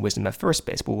third base and Wisdom at first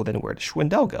base, but well, then where does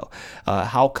Schwindel go?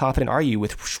 How confident are you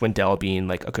with Schwindel being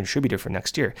like a contributor for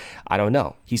next year? I don't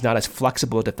know. He's not as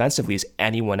flexible defensively as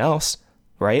anyone else,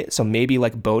 right? So maybe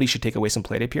like Bodie should take away some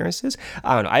plate appearances.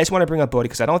 I don't know. I just want to bring up Bodie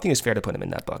because I don't think it's fair to put him in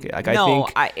that bucket. Like,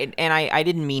 I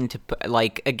didn't mean to put,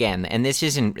 like, again, and this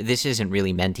isn't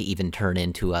really meant to even turn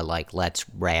into a like let's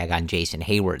rag on Jason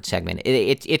Hayward segment.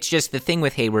 It's just the thing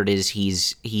with Hayward is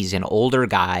he's an older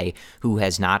guy who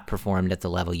has not performed at the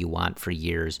level you want for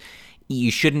years. You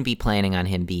shouldn't be planning on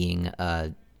him being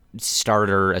a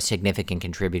starter, a significant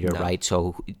contributor, right?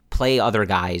 So play other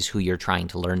guys who you're trying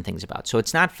to learn things about. So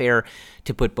it's not fair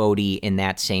to put Bodie in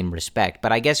that same respect.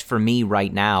 But I guess for me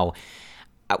right now,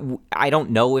 I don't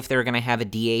know if they're going to have a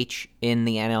DH in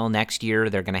the NL next year.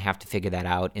 They're going to have to figure that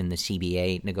out in the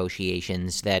CBA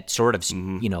negotiations that sort of,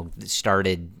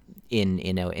 started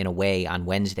in a way on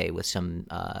Wednesday with some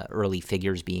early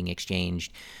figures being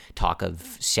exchanged, talk of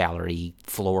salary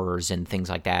floors and things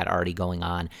like that already going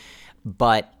on.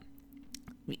 But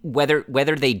whether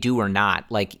they do or not,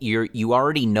 like you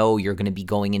already know you're going to be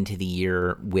going into the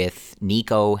year with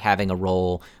Nico having a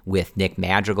role, with Nick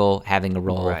Madrigal having a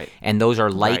role, right. And those are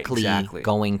likely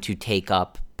going to take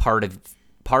up part of,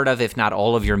 if not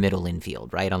all of your middle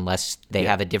infield, right? Unless they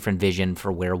have a different vision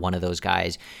for where one of those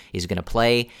guys is going to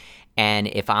play. And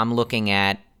if I'm looking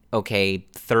at, okay,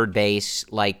 third base,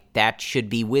 like that should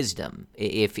be Wisdom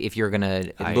if you're going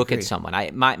to look at someone.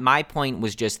 My point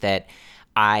was just that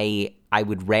I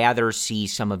would rather see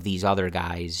some of these other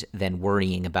guys than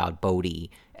worrying about Bodie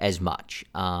as much.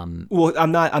 Well,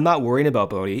 I'm not worrying about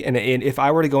Bodie. And if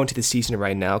I were to go into the season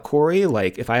right now, Corey,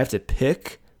 like if I have to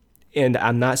pick, and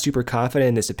I'm not super confident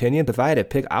in this opinion, but if I had to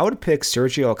pick, I would pick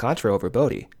Sergio Alcantara over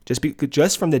Bodie,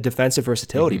 just from the defensive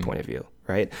versatility point of view,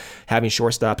 right? Having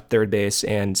shortstop, third base,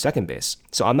 and second base.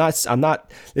 So I'm not.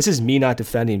 This is me not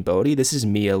defending Bodie. This is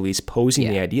me at least posing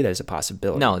the idea that it's a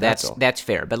possibility. No, that's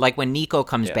fair. But like when Nico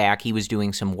comes back, he was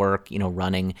doing some work,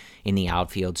 running in the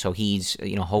outfield. So he's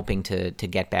hoping to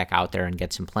get back out there and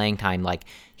get some playing time. Like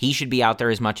he should be out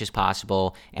there as much as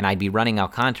possible, and I'd be running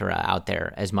Alcantara out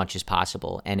there as much as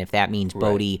possible. And if that means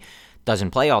Bodie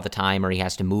doesn't play all the time or he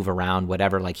has to move around,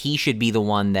 whatever, like he should be the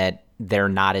one that they're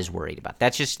not as worried about.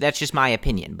 That's just my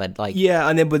opinion. But like, yeah,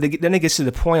 and then it gets to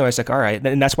the point where it's like, all right,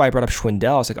 and that's why I brought up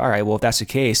Schwindel. It's like, all right, well, if that's the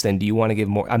case, then do you want to give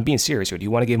more? I'm being serious here. Do you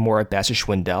want to give more at bats to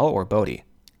Schwindel or Bodie?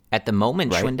 At the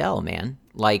moment, right? Schwindel, man.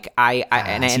 Like I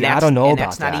don't know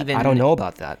about that. I don't know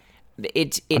about that.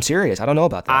 I'm serious. I don't know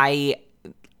about that.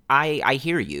 I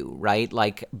hear you, right?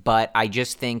 Like, but I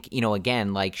just think,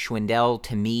 again, like Schwindel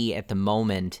to me at the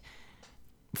moment,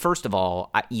 first of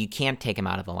all, you can't take him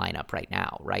out of the lineup right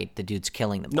now, right? The dude's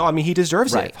killing them. No, I mean, he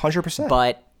deserves it, 100%.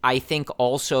 But I think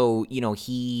also,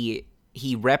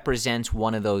 he represents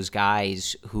one of those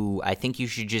guys who I think you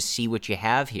should just see what you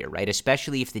have here, right?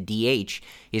 Especially if the DH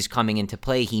is coming into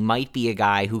play, he might be a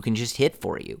guy who can just hit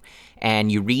for you.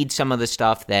 And you read some of the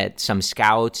stuff that some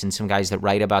scouts and some guys that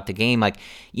write about the game, like,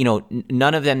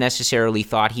 none of them necessarily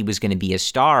thought he was going to be a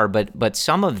star, but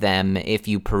some of them, if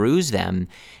you peruse them,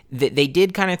 they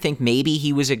did kind of think maybe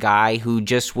he was a guy who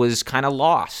just was kind of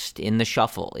lost in the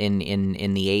shuffle in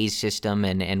the A's system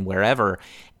and wherever.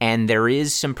 And there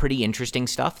is some pretty interesting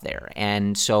stuff there.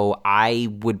 And so I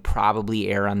would probably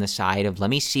err on the side of, let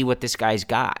me see what this guy's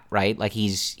got, right? Like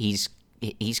he's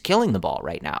killing the ball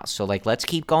right now. So like, let's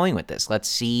keep going with this. Let's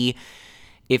see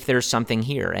if there's something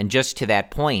here. And just to that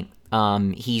point,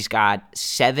 he's got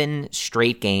 7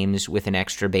 straight games with an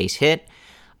extra base hit.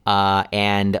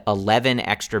 And 11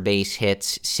 extra base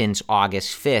hits since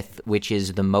August 5th, which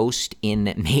is the most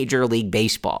in Major League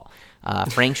Baseball.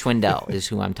 Frank Schwindel is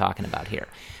who I'm talking about here.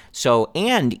 So,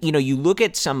 and, you look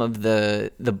at some of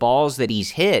the balls that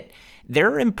he's hit, there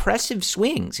are impressive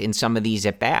swings in some of these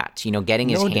at-bats, getting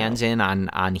his hands in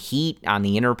on heat on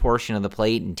the inner portion of the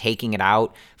plate and taking it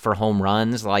out for home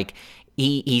runs. Like,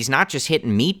 he's not just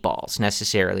hitting meatballs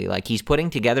necessarily. Like, he's putting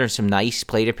together some nice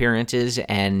plate appearances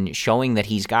and showing that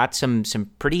he's got some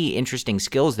pretty interesting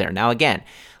skills there. Now, again,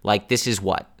 like, this is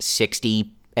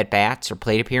 60 at-bats or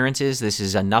plate appearances? This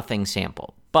is a nothing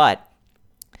sample. But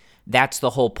that's the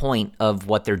whole point of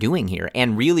what they're doing here,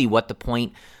 and really what the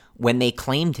point when they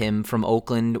claimed him from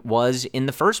Oakland was in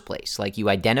the first place. Like, you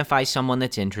identify someone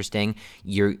that's interesting,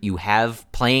 you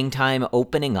have playing time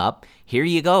opening up. Here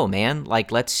you go, man.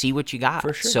 Like, let's see what you got.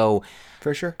 For sure. So,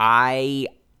 for sure. I'm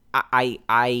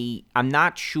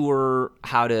not sure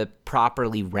how to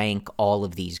properly rank all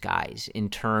of these guys in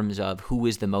terms of who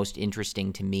is the most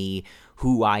interesting to me,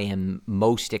 who I am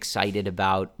most excited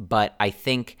about. But I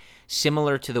think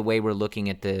similar to the way we're looking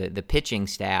at the pitching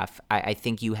staff, I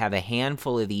think you have a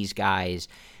handful of these guys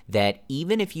that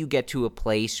even if you get to a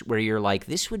place where you're like,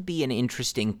 this would be an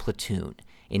interesting platoon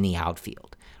in the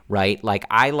outfield, right? Like,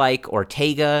 I like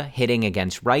Ortega hitting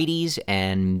against righties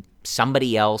and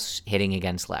somebody else hitting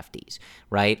against lefties,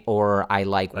 right? Or I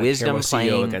like Wisdom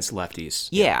playing against lefties.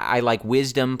 Yeah, I like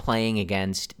Wisdom playing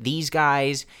against these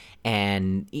guys,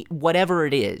 and whatever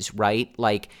it is, right?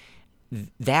 Like,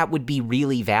 that would be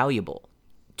really valuable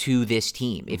to this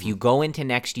team. If you go into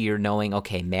next year knowing,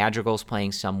 okay, Madrigal's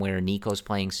playing somewhere, Nico's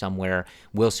playing somewhere,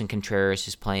 Wilson Contreras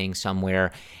is playing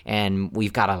somewhere, and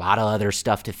we've got a lot of other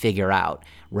stuff to figure out,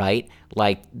 right?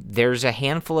 Like, there's a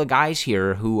handful of guys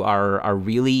here who are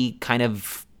really kind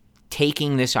of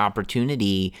taking this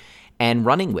opportunity and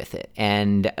running with it.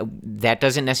 And that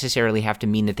doesn't necessarily have to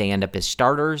mean that they end up as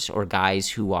starters or guys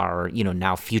who are,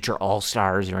 now future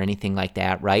all-stars or anything like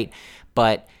that, right?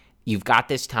 But you've got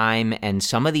this time, and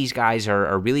some of these guys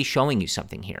are really showing you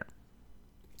something here.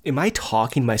 Am I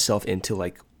talking myself into,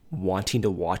 like, wanting to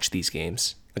watch these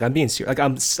games? Like, I'm being serious. Like,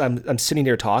 I'm sitting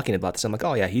there talking about this. I'm like,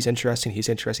 oh yeah, he's interesting.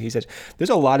 There's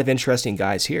a lot of interesting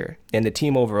guys here, and the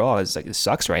team overall is like, it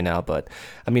sucks right now. But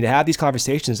I mean, to have these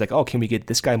conversations, like, oh, can we get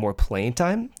this guy more playing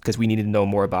time because we need to know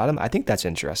more about him? I think that's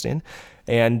interesting,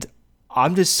 and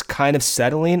I'm just kind of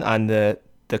settling on the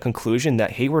conclusion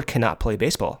that Heyward cannot play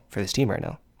baseball for this team right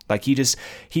now. Like, he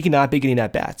cannot be getting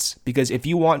at-bats, because if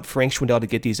you want Frank Schwindel to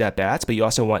get these at-bats, but you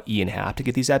also want Ian Happ to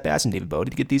get these at-bats and David Bote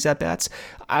to get these at-bats,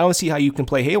 I don't see how you can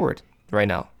play Heyward right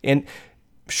now. And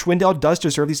Schwindel does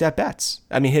deserve these at-bats.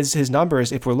 I mean, his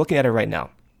numbers, if we're looking at it right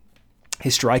now,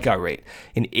 his strikeout rate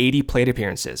in 80 plate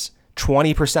appearances,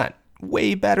 20%,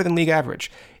 way better than league average.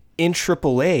 In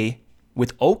AAA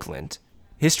with Oakland,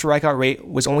 his strikeout rate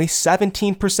was only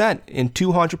 17% in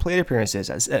 200 plate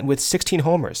appearances with 16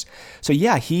 homers. So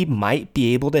yeah, he might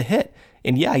be able to hit.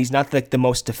 And yeah, he's not like the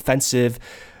most defensive,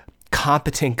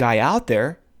 competent guy out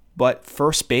there, but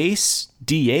first base,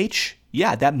 DH,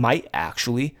 yeah, that might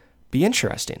actually be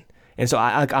interesting. And so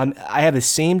I have the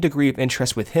same degree of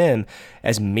interest with him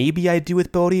as maybe I do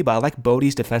with Bote, but I like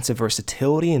Bote's defensive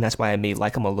versatility, and that's why I may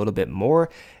like him a little bit more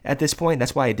at this point.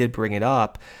 That's why I did bring it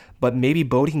up. But maybe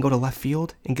Bote can go to left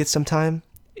field and get some time.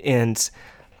 And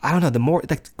I don't know,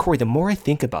 Corey, the more I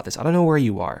think about this, I don't know where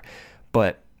you are,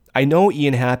 but I know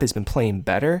Ian Happ has been playing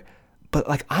better, but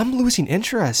like, I'm losing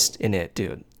interest in it,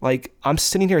 dude. Like, I'm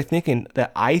sitting here thinking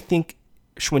that I think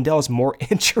Schwindel is more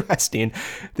interesting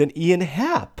than Ian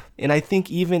Happ. And I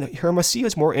think even Hermosillo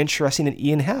is more interesting than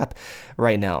Ian Happ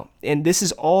right now. And this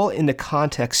is all in the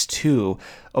context, too,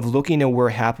 of looking at where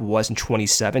Happ was in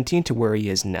 2017 to where he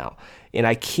is now. And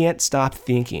I can't stop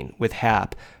thinking with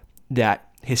Happ that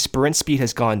his sprint speed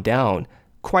has gone down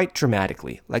quite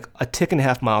dramatically, like a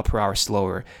 1.5 miles per hour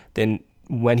slower than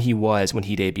when he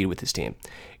debuted with his team.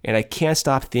 And I can't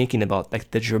stop thinking about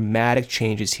like the dramatic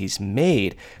changes he's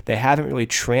made that haven't really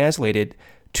translated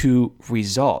to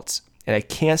results. And I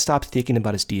can't stop thinking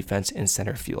about his defense in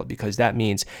center field, because that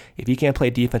means if he can't play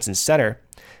defense in center,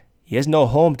 he has no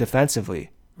home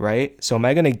defensively, right? So am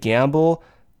I going to gamble,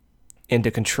 and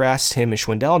to contrast him and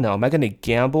Schwindel now, am I going to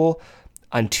gamble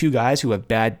on two guys who have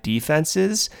bad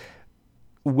defenses?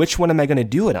 Which one am I going to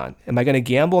do it on? Am I going to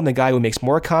gamble on the guy who makes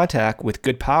more contact with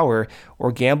good power,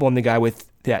 or gamble on the guy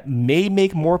that may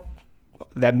get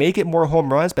more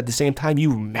home runs, but at the same time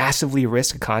you massively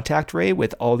risk a contact rate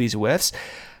with all these whiffs?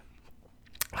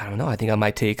 I don't know. I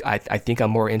think I think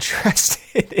I'm more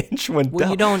interested in Schwindel.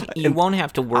 Well, you won't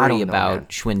have to worry about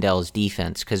Schwindel's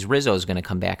defense, because Rizzo's going to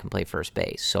come back and play first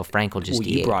base. So Frank will just DH.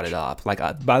 You brought it up. Like,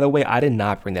 by the way, I did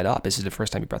not bring that up. This is the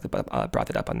first time you brought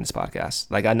that up on this podcast.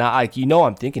 Like,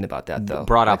 I'm thinking about that though.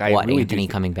 Brought up like, what? Really Anthony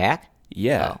coming back?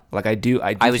 Yeah. Oh. Like I do.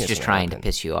 I was just trying to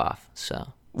piss you off. So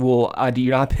Well,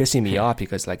 you're not pissing me off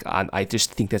because like I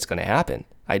just think that's going to happen.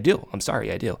 I do. I'm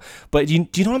sorry, I do. But do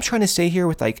you know what I'm trying to say here?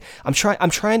 With like, I'm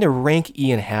trying to rank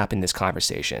Ian Happ in this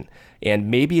conversation,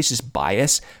 and maybe it's just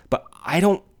bias, but I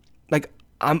don't like.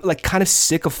 I'm like kind of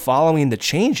sick of following the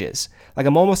changes. Like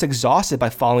I'm almost exhausted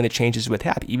by following the changes with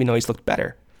Happ, even though he's looked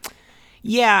better.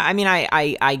 Yeah, I mean,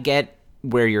 I get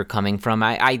where you're coming from.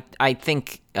 I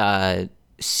think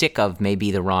sick of may be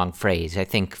the wrong phrase. I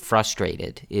think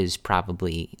frustrated is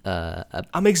probably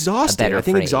I'm exhausted. I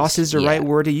think phrase. Exhausted is the right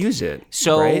word to use it.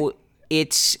 So right?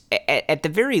 It's at the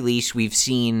very least we've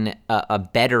seen a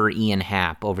better Ian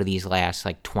Happ over these last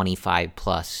like 25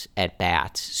 plus at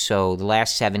bats. So the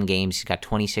last 7 games he's got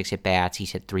 26 at bats.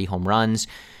 He's hit 3 home runs,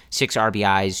 6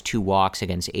 RBIs, 2 walks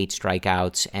against 8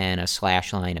 strikeouts, and a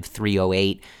slash line of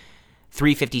 308,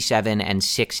 357, and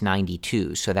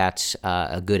 692. So that's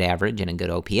a good average and a good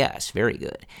OPS. Very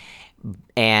good.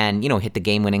 And, hit the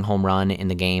game-winning home run in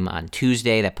the game on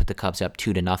Tuesday. That put the Cubs up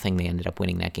 2-0. They ended up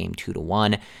winning that game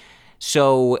 2-1.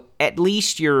 So at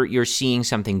least you're seeing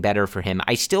something better for him.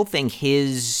 I still think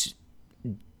his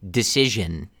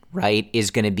decision, right, is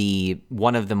going to be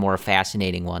one of the more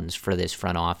fascinating ones for this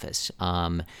front office.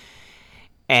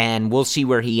 And we'll see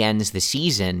where he ends the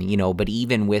season, but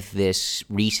even with this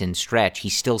recent stretch,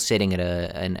 he's still sitting at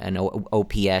an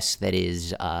OPS that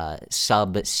is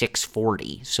sub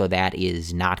 640. So that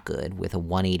is not good with a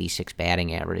 186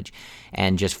 batting average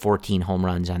and just 14 home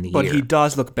runs on the year. But he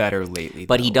does look better lately.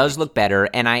 But he does look better.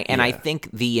 And I think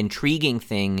the intriguing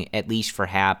thing, at least for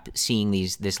Happ, seeing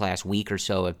this last week or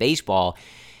so of baseball,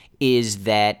 is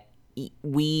that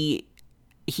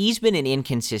he's been an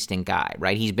inconsistent guy,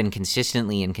 right? He's been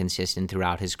consistently inconsistent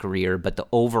throughout his career, but the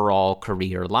overall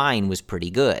career line was pretty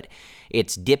good.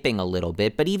 It's dipping a little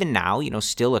bit, but even now,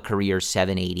 still a career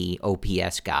 780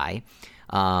 OPS guy.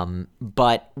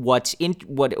 But what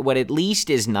at least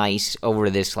is nice over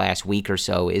this last week or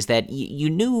so is that you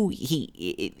knew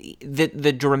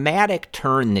the dramatic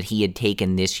turn that he had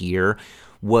taken this year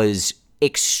was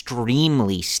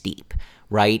extremely steep.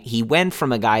 Right, he went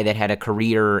from a guy that had a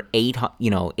career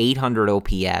 800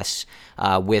 OPS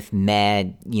with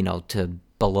mad, to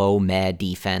below mad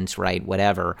defense, right,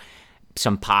 whatever,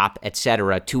 some pop,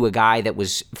 etc., to a guy that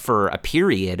was for a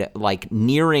period like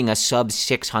nearing a sub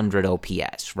 600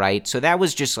 OPS, right? So that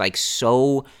was just like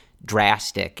so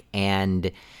drastic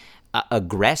and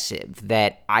aggressive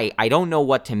that I don't know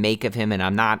what to make of him, and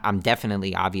I'm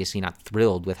definitely obviously not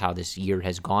thrilled with how this year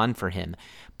has gone for him.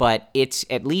 But it's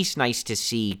at least nice to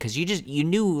see because you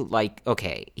knew like,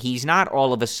 okay, he's not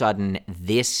all of a sudden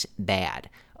this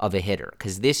bad of a hitter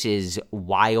because this is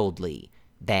wildly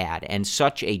bad and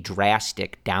such a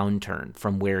drastic downturn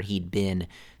from where he'd been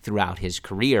throughout his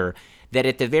career that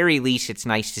at the very least it's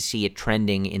nice to see it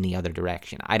trending in the other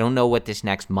direction. I don't know what this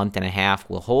next month and a half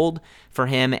will hold for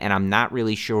him, and I'm not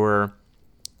really sure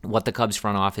what the Cubs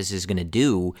front office is going to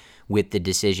do with the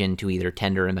decision to either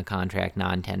tender him a contract,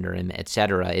 non-tender him,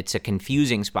 etc. It's a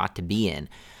confusing spot to be in.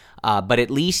 But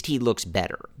at least he looks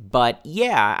better. But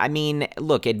yeah, I mean,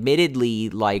 look,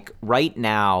 admittedly, like right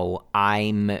now,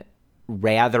 I'm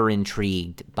rather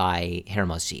intrigued by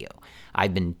Hermosillo.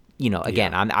 I've been,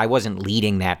 again, I wasn't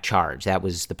leading that charge. That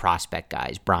was the prospect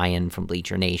guys, Brian from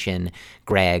Bleacher Nation,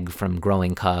 Greg from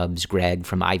Growing Cubs, Greg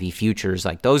from Ivy Futures.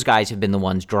 Like those guys have been the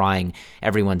ones drawing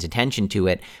everyone's attention to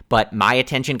it. But my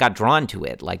attention got drawn to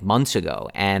it like months ago.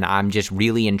 And I'm just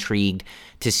really intrigued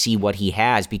to see what he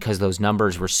has because those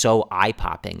numbers were so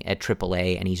eye-popping at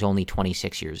AAA and he's only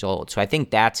 26 years old. So I think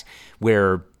that's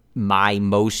where my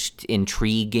most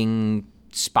intriguing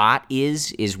spot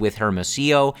is with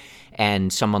Hermosillo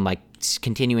and someone like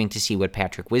continuing to see what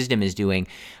Patrick Wisdom is doing.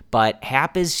 But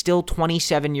Happ is still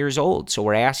 27 years old. So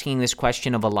we're asking this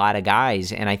question of a lot of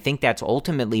guys. And I think that's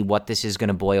ultimately what this is going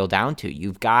to boil down to.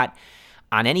 You've got,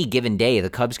 on any given day, the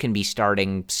Cubs can be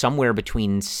starting somewhere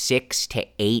between 6 to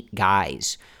 8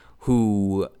 guys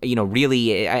who,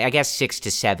 really, I guess 6 to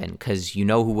 7, because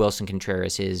who Wilson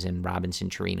Contreras is and Robinson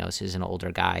Chirinos is an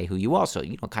older guy who you also,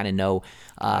 kind of know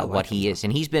what he is.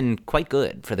 And he's been quite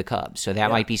good for the Cubs. So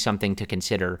that might be something to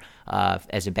consider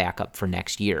as a backup for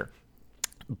next year.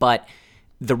 But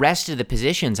the rest of the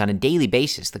positions on a daily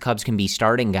basis, the Cubs can be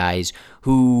starting guys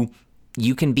who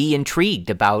you can be intrigued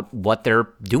about what they're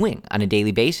doing on a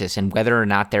daily basis and whether or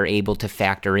not they're able to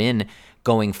factor in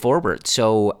going forward.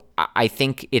 So I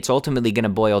think it's ultimately going to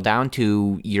boil down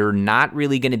to you're not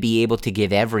really going to be able to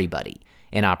give everybody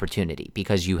an opportunity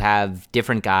because you have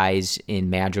different guys in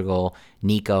Madrigal,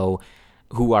 Nico,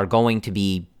 who are going to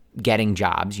be getting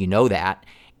jobs, that,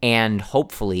 and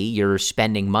hopefully you're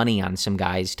spending money on some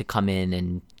guys to come in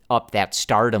and up that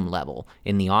stardom level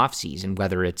in the offseason,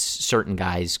 whether it's certain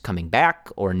guys coming back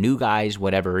or new guys,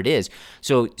 whatever it is.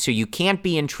 So you can't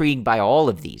be intrigued by all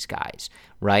of these guys,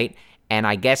 right? And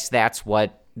I guess that's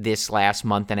what this last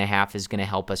month and a half is going to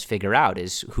help us figure out,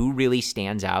 is who really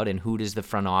stands out and who does the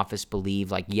front office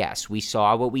believe, like, yes, we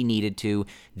saw what we needed to,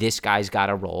 this guy's got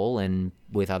a role, and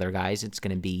with other guys it's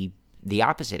going to be the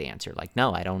opposite answer. Like,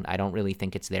 no, I don't really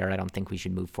think it's there. I don't think we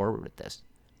should move forward with this.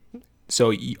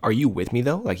 So are you with me,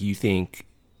 though? Like, you think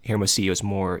Hermosillo is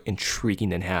more intriguing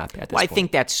than Happ at this point? I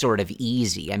think that's sort of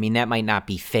easy. I mean, that might not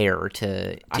be fair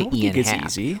to I don't Ian think it's Happ.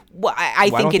 easy. Well, I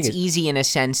think it's easy in a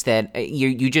sense that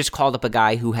you just called up a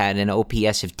guy who had an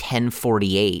OPS of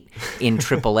 1048 in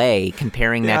AAA,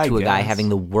 comparing that to a guy having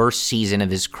the worst season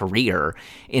of his career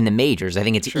in the majors. I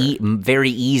think it's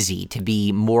very easy to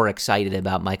be more excited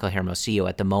about Michael Hermosillo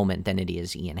at the moment than it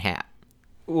is Ian Happ.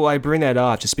 Well, I bring that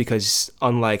up just because,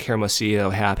 unlike Hermosillo,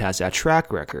 Happ has that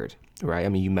track record, right? I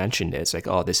mean, you mentioned it. It's like,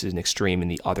 oh, this is an extreme in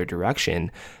the other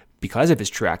direction because of his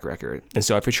track record. And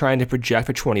so if you're trying to project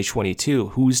for 2022,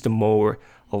 who's the more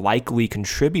likely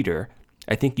contributor,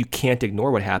 I think you can't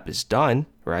ignore what Happ has done,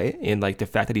 right? And like the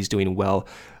fact that he's doing well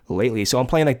lately. So I'm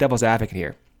playing like devil's advocate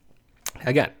here.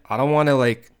 Again, I don't want to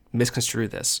like misconstrue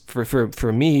this. For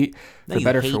me, for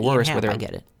better or for worse, Happ, I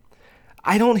get it.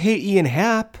 I don't hate Ian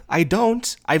Happ. I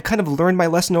don't. I've kind of learned my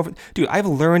lesson I've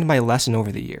learned my lesson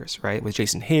over the years, right? With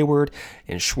Jason Hayward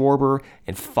and Schwarber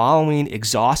and following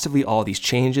exhaustively all these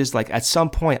changes. Like, at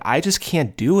some point, I just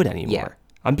can't do it anymore. Yeah.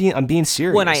 I'm being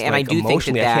serious. Well, and I do think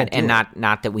that and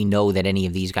not that we know that any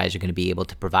of these guys are going to be able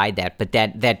to provide that, but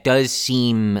that does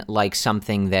seem like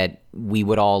something that we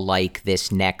would all like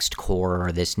this next core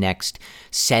or this next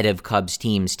set of Cubs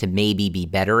teams to maybe be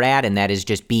better at, and that is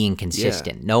just being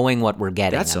consistent, knowing what we're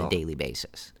getting on a daily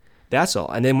basis. That's all.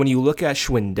 And then when you look at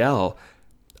Schwindel,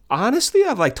 honestly,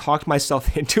 I've like talked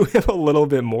myself into him a little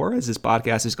bit more as this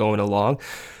podcast is going along,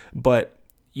 but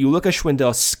you look at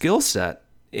Schwindel's skill set,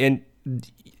 and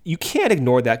you can't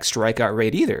ignore that strikeout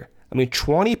rate either. I mean,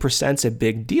 20% is a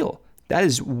big deal. That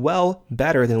is well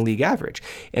better than league average.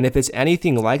 And if it's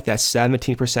anything like that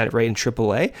 17% rate in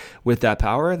AAA with that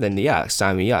power, then yeah,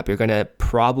 sign me up. You're going to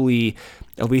probably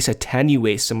at least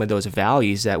attenuate some of those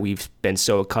values that we've been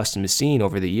so accustomed to seeing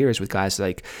over the years with guys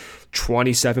like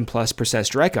 27+%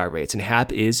 strikeout rates. And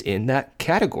Happ is in that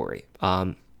category.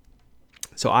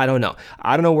 So I don't know.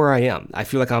 I don't know where I am. I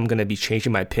feel like I'm going to be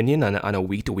changing my opinion on a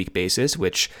week-to-week basis,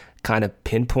 which kind of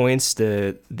pinpoints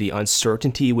the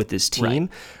uncertainty with this team. Right.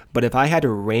 But if I had to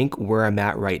rank where I'm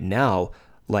at right now,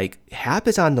 like, Happ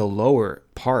is on the lower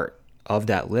part of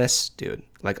that list, dude.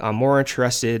 Like, I'm more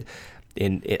interested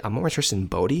in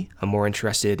Bodie. I'm more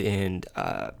interested in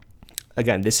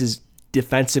again, this is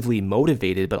defensively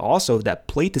motivated, but also that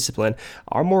plate discipline.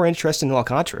 I'm more interested in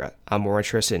Alcantara. I'm more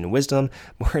interested in Wisdom,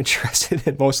 more interested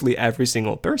in mostly every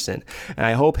single person. And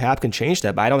I hope Happ can change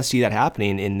that, but I don't see that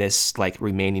happening in this like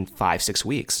remaining 5-6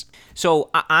 weeks. So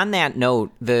on that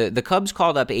note, the Cubs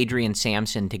called up Adrian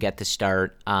Sampson to get the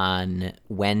start on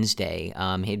Wednesday.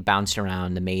 He'd bounced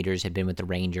around the majors, had been with the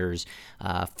Rangers,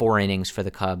 4 innings for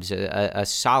the Cubs, a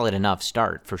solid enough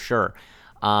start for sure.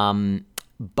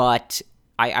 But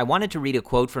I wanted to read a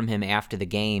quote from him after the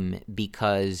game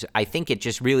because I think it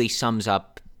just really sums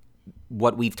up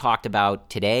what we've talked about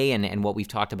today and what we've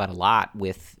talked about a lot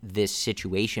with this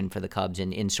situation for the Cubs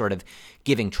in sort of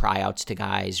giving tryouts to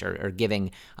guys or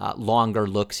giving longer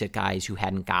looks at guys who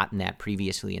hadn't gotten that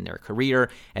previously in their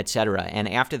career, etc. And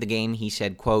after the game, he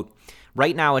said, quote,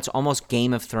 "Right now, it's almost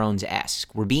Game of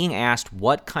Thrones-esque. We're being asked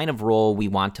what kind of role we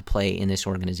want to play in this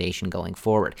organization going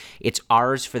forward. It's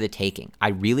ours for the taking. I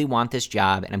really want this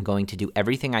job, and I'm going to do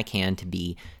everything I can to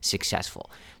be successful."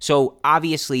 So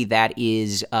obviously, that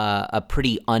is a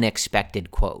pretty unexpected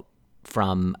quote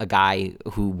from a guy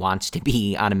who wants to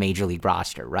be on a major league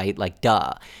roster, right? Like,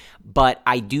 duh. But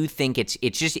I do think it's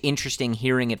just interesting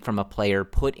hearing it from a player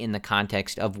put in the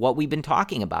context of what we've been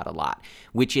talking about a lot,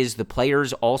 which is the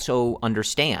players also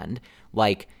understand,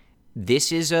 like,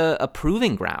 this is a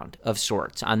proving ground of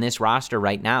sorts on this roster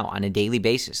right now on a daily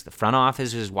basis. The front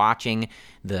office is watching,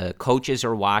 the coaches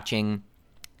are watching,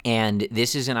 and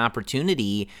this is an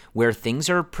opportunity where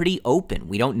things are pretty open.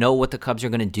 We don't know what the Cubs are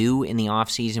going to do in the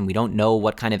offseason. We don't know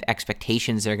what kind of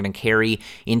expectations they're going to carry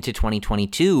into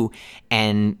 2022,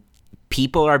 and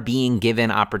people are being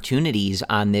given opportunities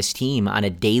on this team on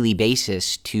a daily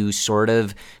basis to sort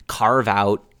of carve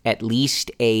out at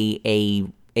least a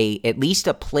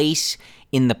place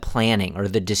in the planning or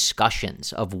the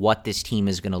discussions of what this team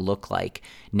is going to look like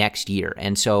next year.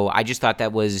 And so I just thought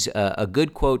that was a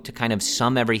good quote to kind of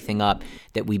sum everything up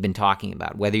that we've been talking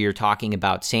about, whether you're talking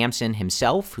about Sampson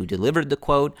himself, who delivered the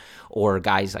quote, or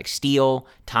guys like Steele,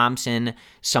 Thompson,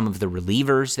 some of the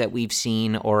relievers that we've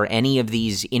seen, or any of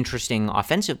these interesting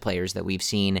offensive players that we've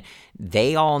seen.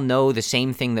 They all know the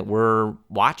same thing that we're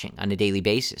watching on a daily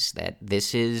basis, that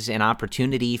this is an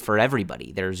opportunity for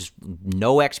everybody. There's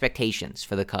no expectations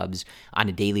for the Cubs on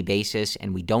a daily basis,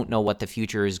 and we don't know what the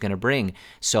future is going to bring.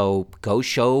 So go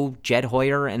show Jed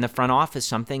Hoyer and the front office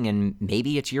something, and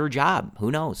maybe it's your job.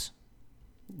 Who knows?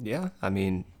 Yeah, I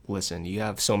mean, listen, you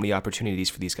have so many opportunities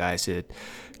for these guys to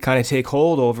kind of take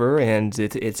hold over, and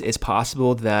it's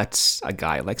possible that a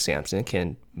guy like Sampson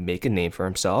can make a name for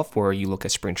himself, where you look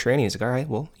at spring training, it's like, all right,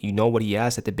 well, you know what he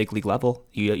has at the big league level.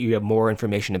 You have more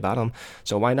information about him,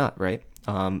 so why not, right?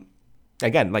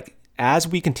 Again, like, as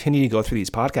we continue to go through these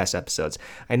podcast episodes,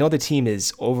 I know the team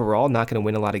is overall not going to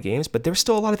win a lot of games, but there's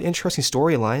still a lot of interesting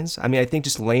storylines. I mean, I think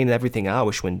just laying everything out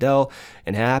with Schwindel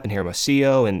and Happ and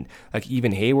Hermosillo and like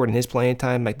even Hayward and his playing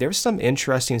time, like there's some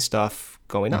interesting stuff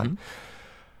going on.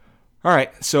 All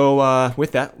right, so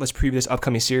with that, let's preview this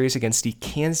upcoming series against the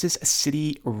Kansas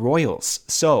City Royals.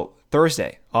 So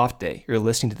Thursday, off day. You're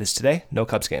listening to this today, no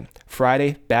Cubs game.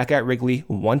 Friday, back at Wrigley,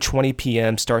 1:20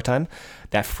 p.m. start time.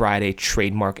 That Friday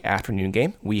trademark afternoon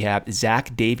game. We have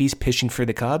Zach Davies pitching for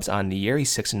the Cubs on the year. He's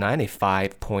 6-9, a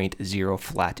 5.0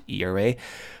 flat ERA.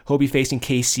 He'll be facing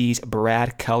KC's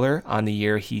Brad Keller on the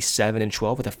year. He's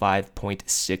 7-12 with a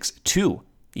 5.62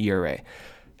 ERA.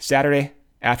 Saturday,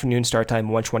 afternoon start time,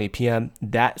 1:20 p.m.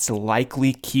 That's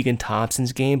likely Keegan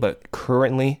Thompson's game, but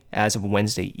currently, as of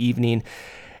Wednesday evening,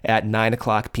 at 9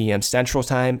 o'clock p.m. Central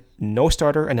Time. No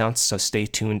starter announced, so stay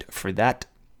tuned for that.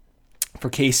 For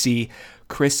KC,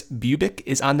 Chris Bubic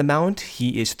is on the mound.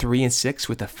 He is 3-6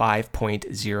 with a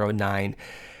 5.09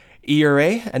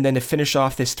 ERA. And then to finish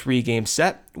off this 3-game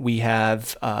set, we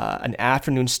have an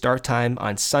afternoon start time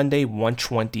on Sunday,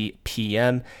 1:20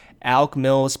 p.m. Alec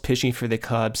Mills pitching for the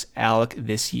Cubs. Alec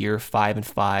this year,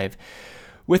 5-5.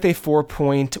 With a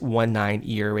 4.19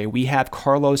 ERA. We have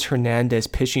Carlos Hernandez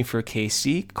pitching for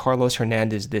KC. Carlos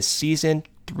Hernandez this season,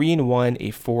 3-1,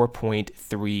 a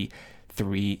 4.33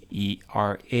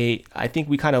 ERA. I think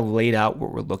we kind of laid out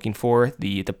what we're looking for.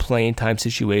 The playing time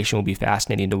situation will be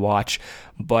fascinating to watch.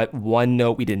 But one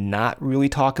note we did not really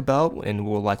talk about, and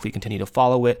we'll likely continue to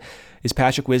follow it, is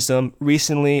Patrick Wisdom.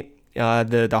 Recently,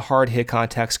 the hard hit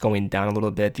contact's going down a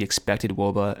little bit. The expected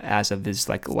WOBA as of his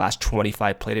last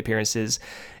 25 plate appearances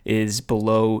is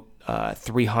below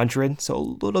 300. So a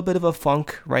little bit of a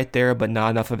funk right there, but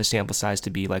not enough of a sample size to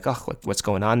be what's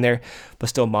going on there. But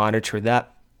still monitor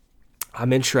that.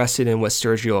 I'm interested in what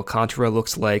Sergio Alcantara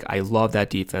looks like. I love that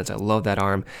defense. I love that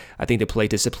arm. I think the plate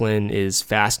discipline is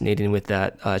fascinating with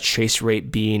that chase rate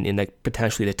being in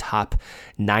potentially the top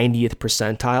 90th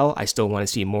percentile. I still want to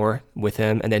see more with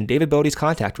him. And then David Bodie's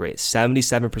contact rate,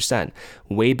 77%.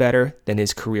 Way better than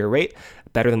his career rate.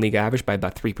 Better than league average by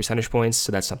about 3 percentage points.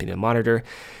 So that's something to monitor.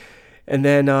 And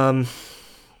then,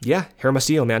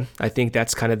 Hermosillo, man. I think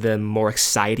that's kind of the more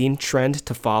exciting trend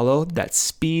to follow. That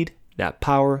speed, that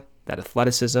power, that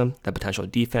athleticism, that potential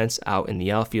defense out in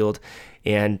the outfield.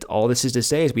 And all this is to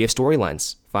say is we have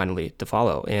storylines finally to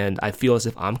follow. And I feel as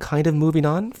if I'm kind of moving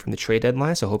on from the trade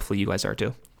deadline, so hopefully you guys are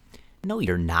too. No,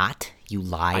 you're not, you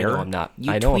liar. I know I'm not.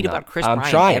 You I know tweet I'm about not. Chris I'm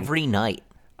Bryant trying. every night.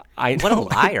 I know what a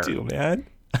liar. I do, man.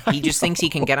 He just thinks he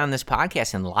can get on this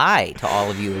podcast and lie to all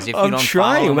of you as if you I'm don't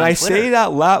trying. follow him When on I Twitter. say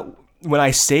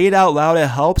it out loud, it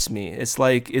helps me. It's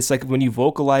like when you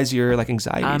vocalize your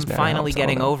anxieties. I'm man. finally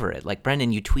getting over it. Like,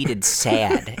 Brendan, you tweeted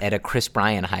sad at a Chris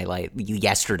Bryant highlight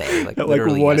yesterday. At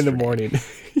literally 1 in the yesterday.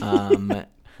 morning.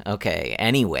 Okay.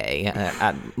 Anyway,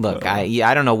 look,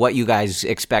 I don't know what you guys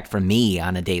expect from me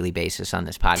on a daily basis on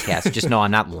this podcast. Just know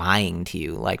I'm not lying to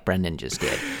you like Brendan just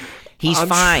did. He's I'm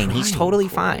fine. trying, He's totally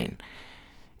Corey. fine.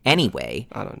 Anyway,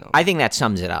 I don't know. I think that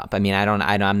sums it up. I mean,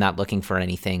 I'm not looking for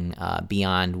anything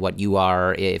beyond what you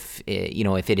are. If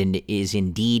it is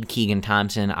indeed Keegan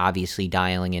Thompson, obviously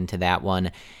dialing into that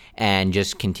one, and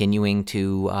just continuing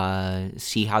to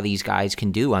see how these guys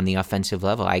can do on the offensive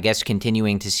level. I guess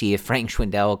continuing to see if Frank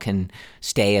Schwindel can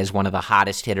stay as one of the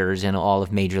hottest hitters in all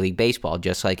of Major League Baseball,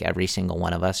 just like every single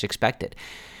one of us expected.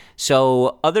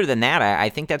 So other than that, I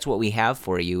think that's what we have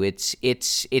for you. It's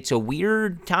a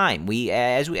weird time.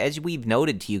 As we've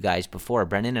noted to you guys before,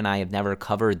 Brendan and I have never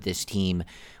covered this team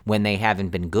when they haven't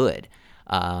been good,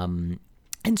 and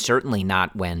certainly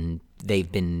not when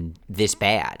they've been this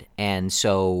bad. And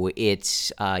so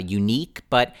it's unique,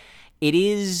 but It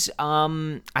is, I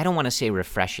don't want to say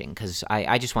refreshing because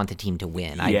I just want the team to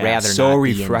win. I'd Yeah, rather so not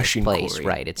refreshing, be in this place. Corey.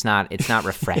 Right. It's not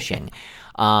refreshing.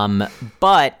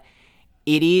 But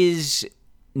it is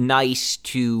nice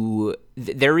to,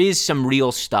 there is some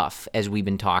real stuff, as we've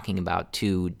been talking about,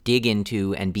 to dig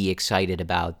into and be excited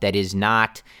about that is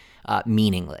not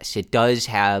meaningless. It does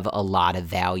have a lot of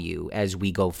value as we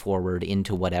go forward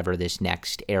into whatever this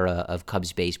next era of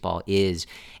Cubs baseball is.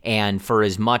 And for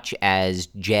as much as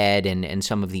Jed and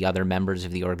some of the other members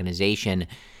of the organization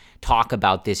talk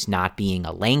about this not being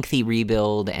a lengthy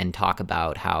rebuild and talk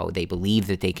about how they believe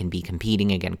that they can be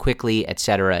competing again quickly, et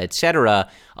cetera,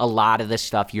 a lot of the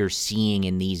stuff you're seeing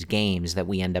in these games that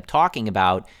we end up talking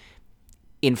about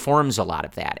informs a lot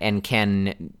of that and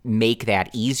can make that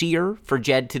easier for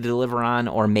Jed to deliver on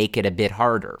or make it a bit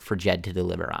harder for Jed to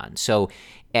deliver on. So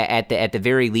at the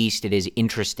very least, it is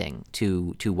interesting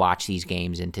to watch these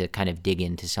games and to kind of dig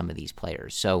into some of these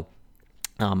players. So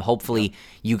hopefully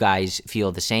you guys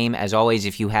feel the same. As always,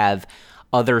 if you have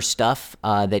other stuff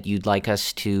that you'd like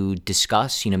us to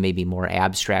discuss, maybe more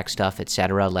abstract stuff, et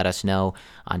cetera, let us know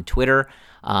on Twitter.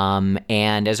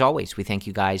 And as always, we thank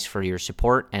you guys for your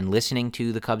support and listening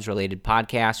to the Cubs-related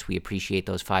podcast. We appreciate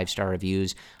those 5-star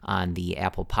reviews on the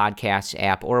Apple Podcasts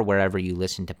app or wherever you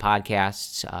listen to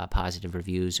podcasts. Positive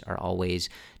reviews are always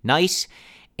nice.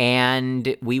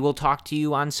 And we will talk to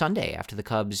you on Sunday after the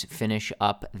Cubs finish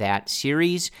up that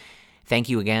series. Thank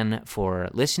you again for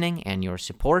listening and your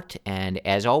support. And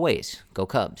as always, go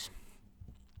Cubs.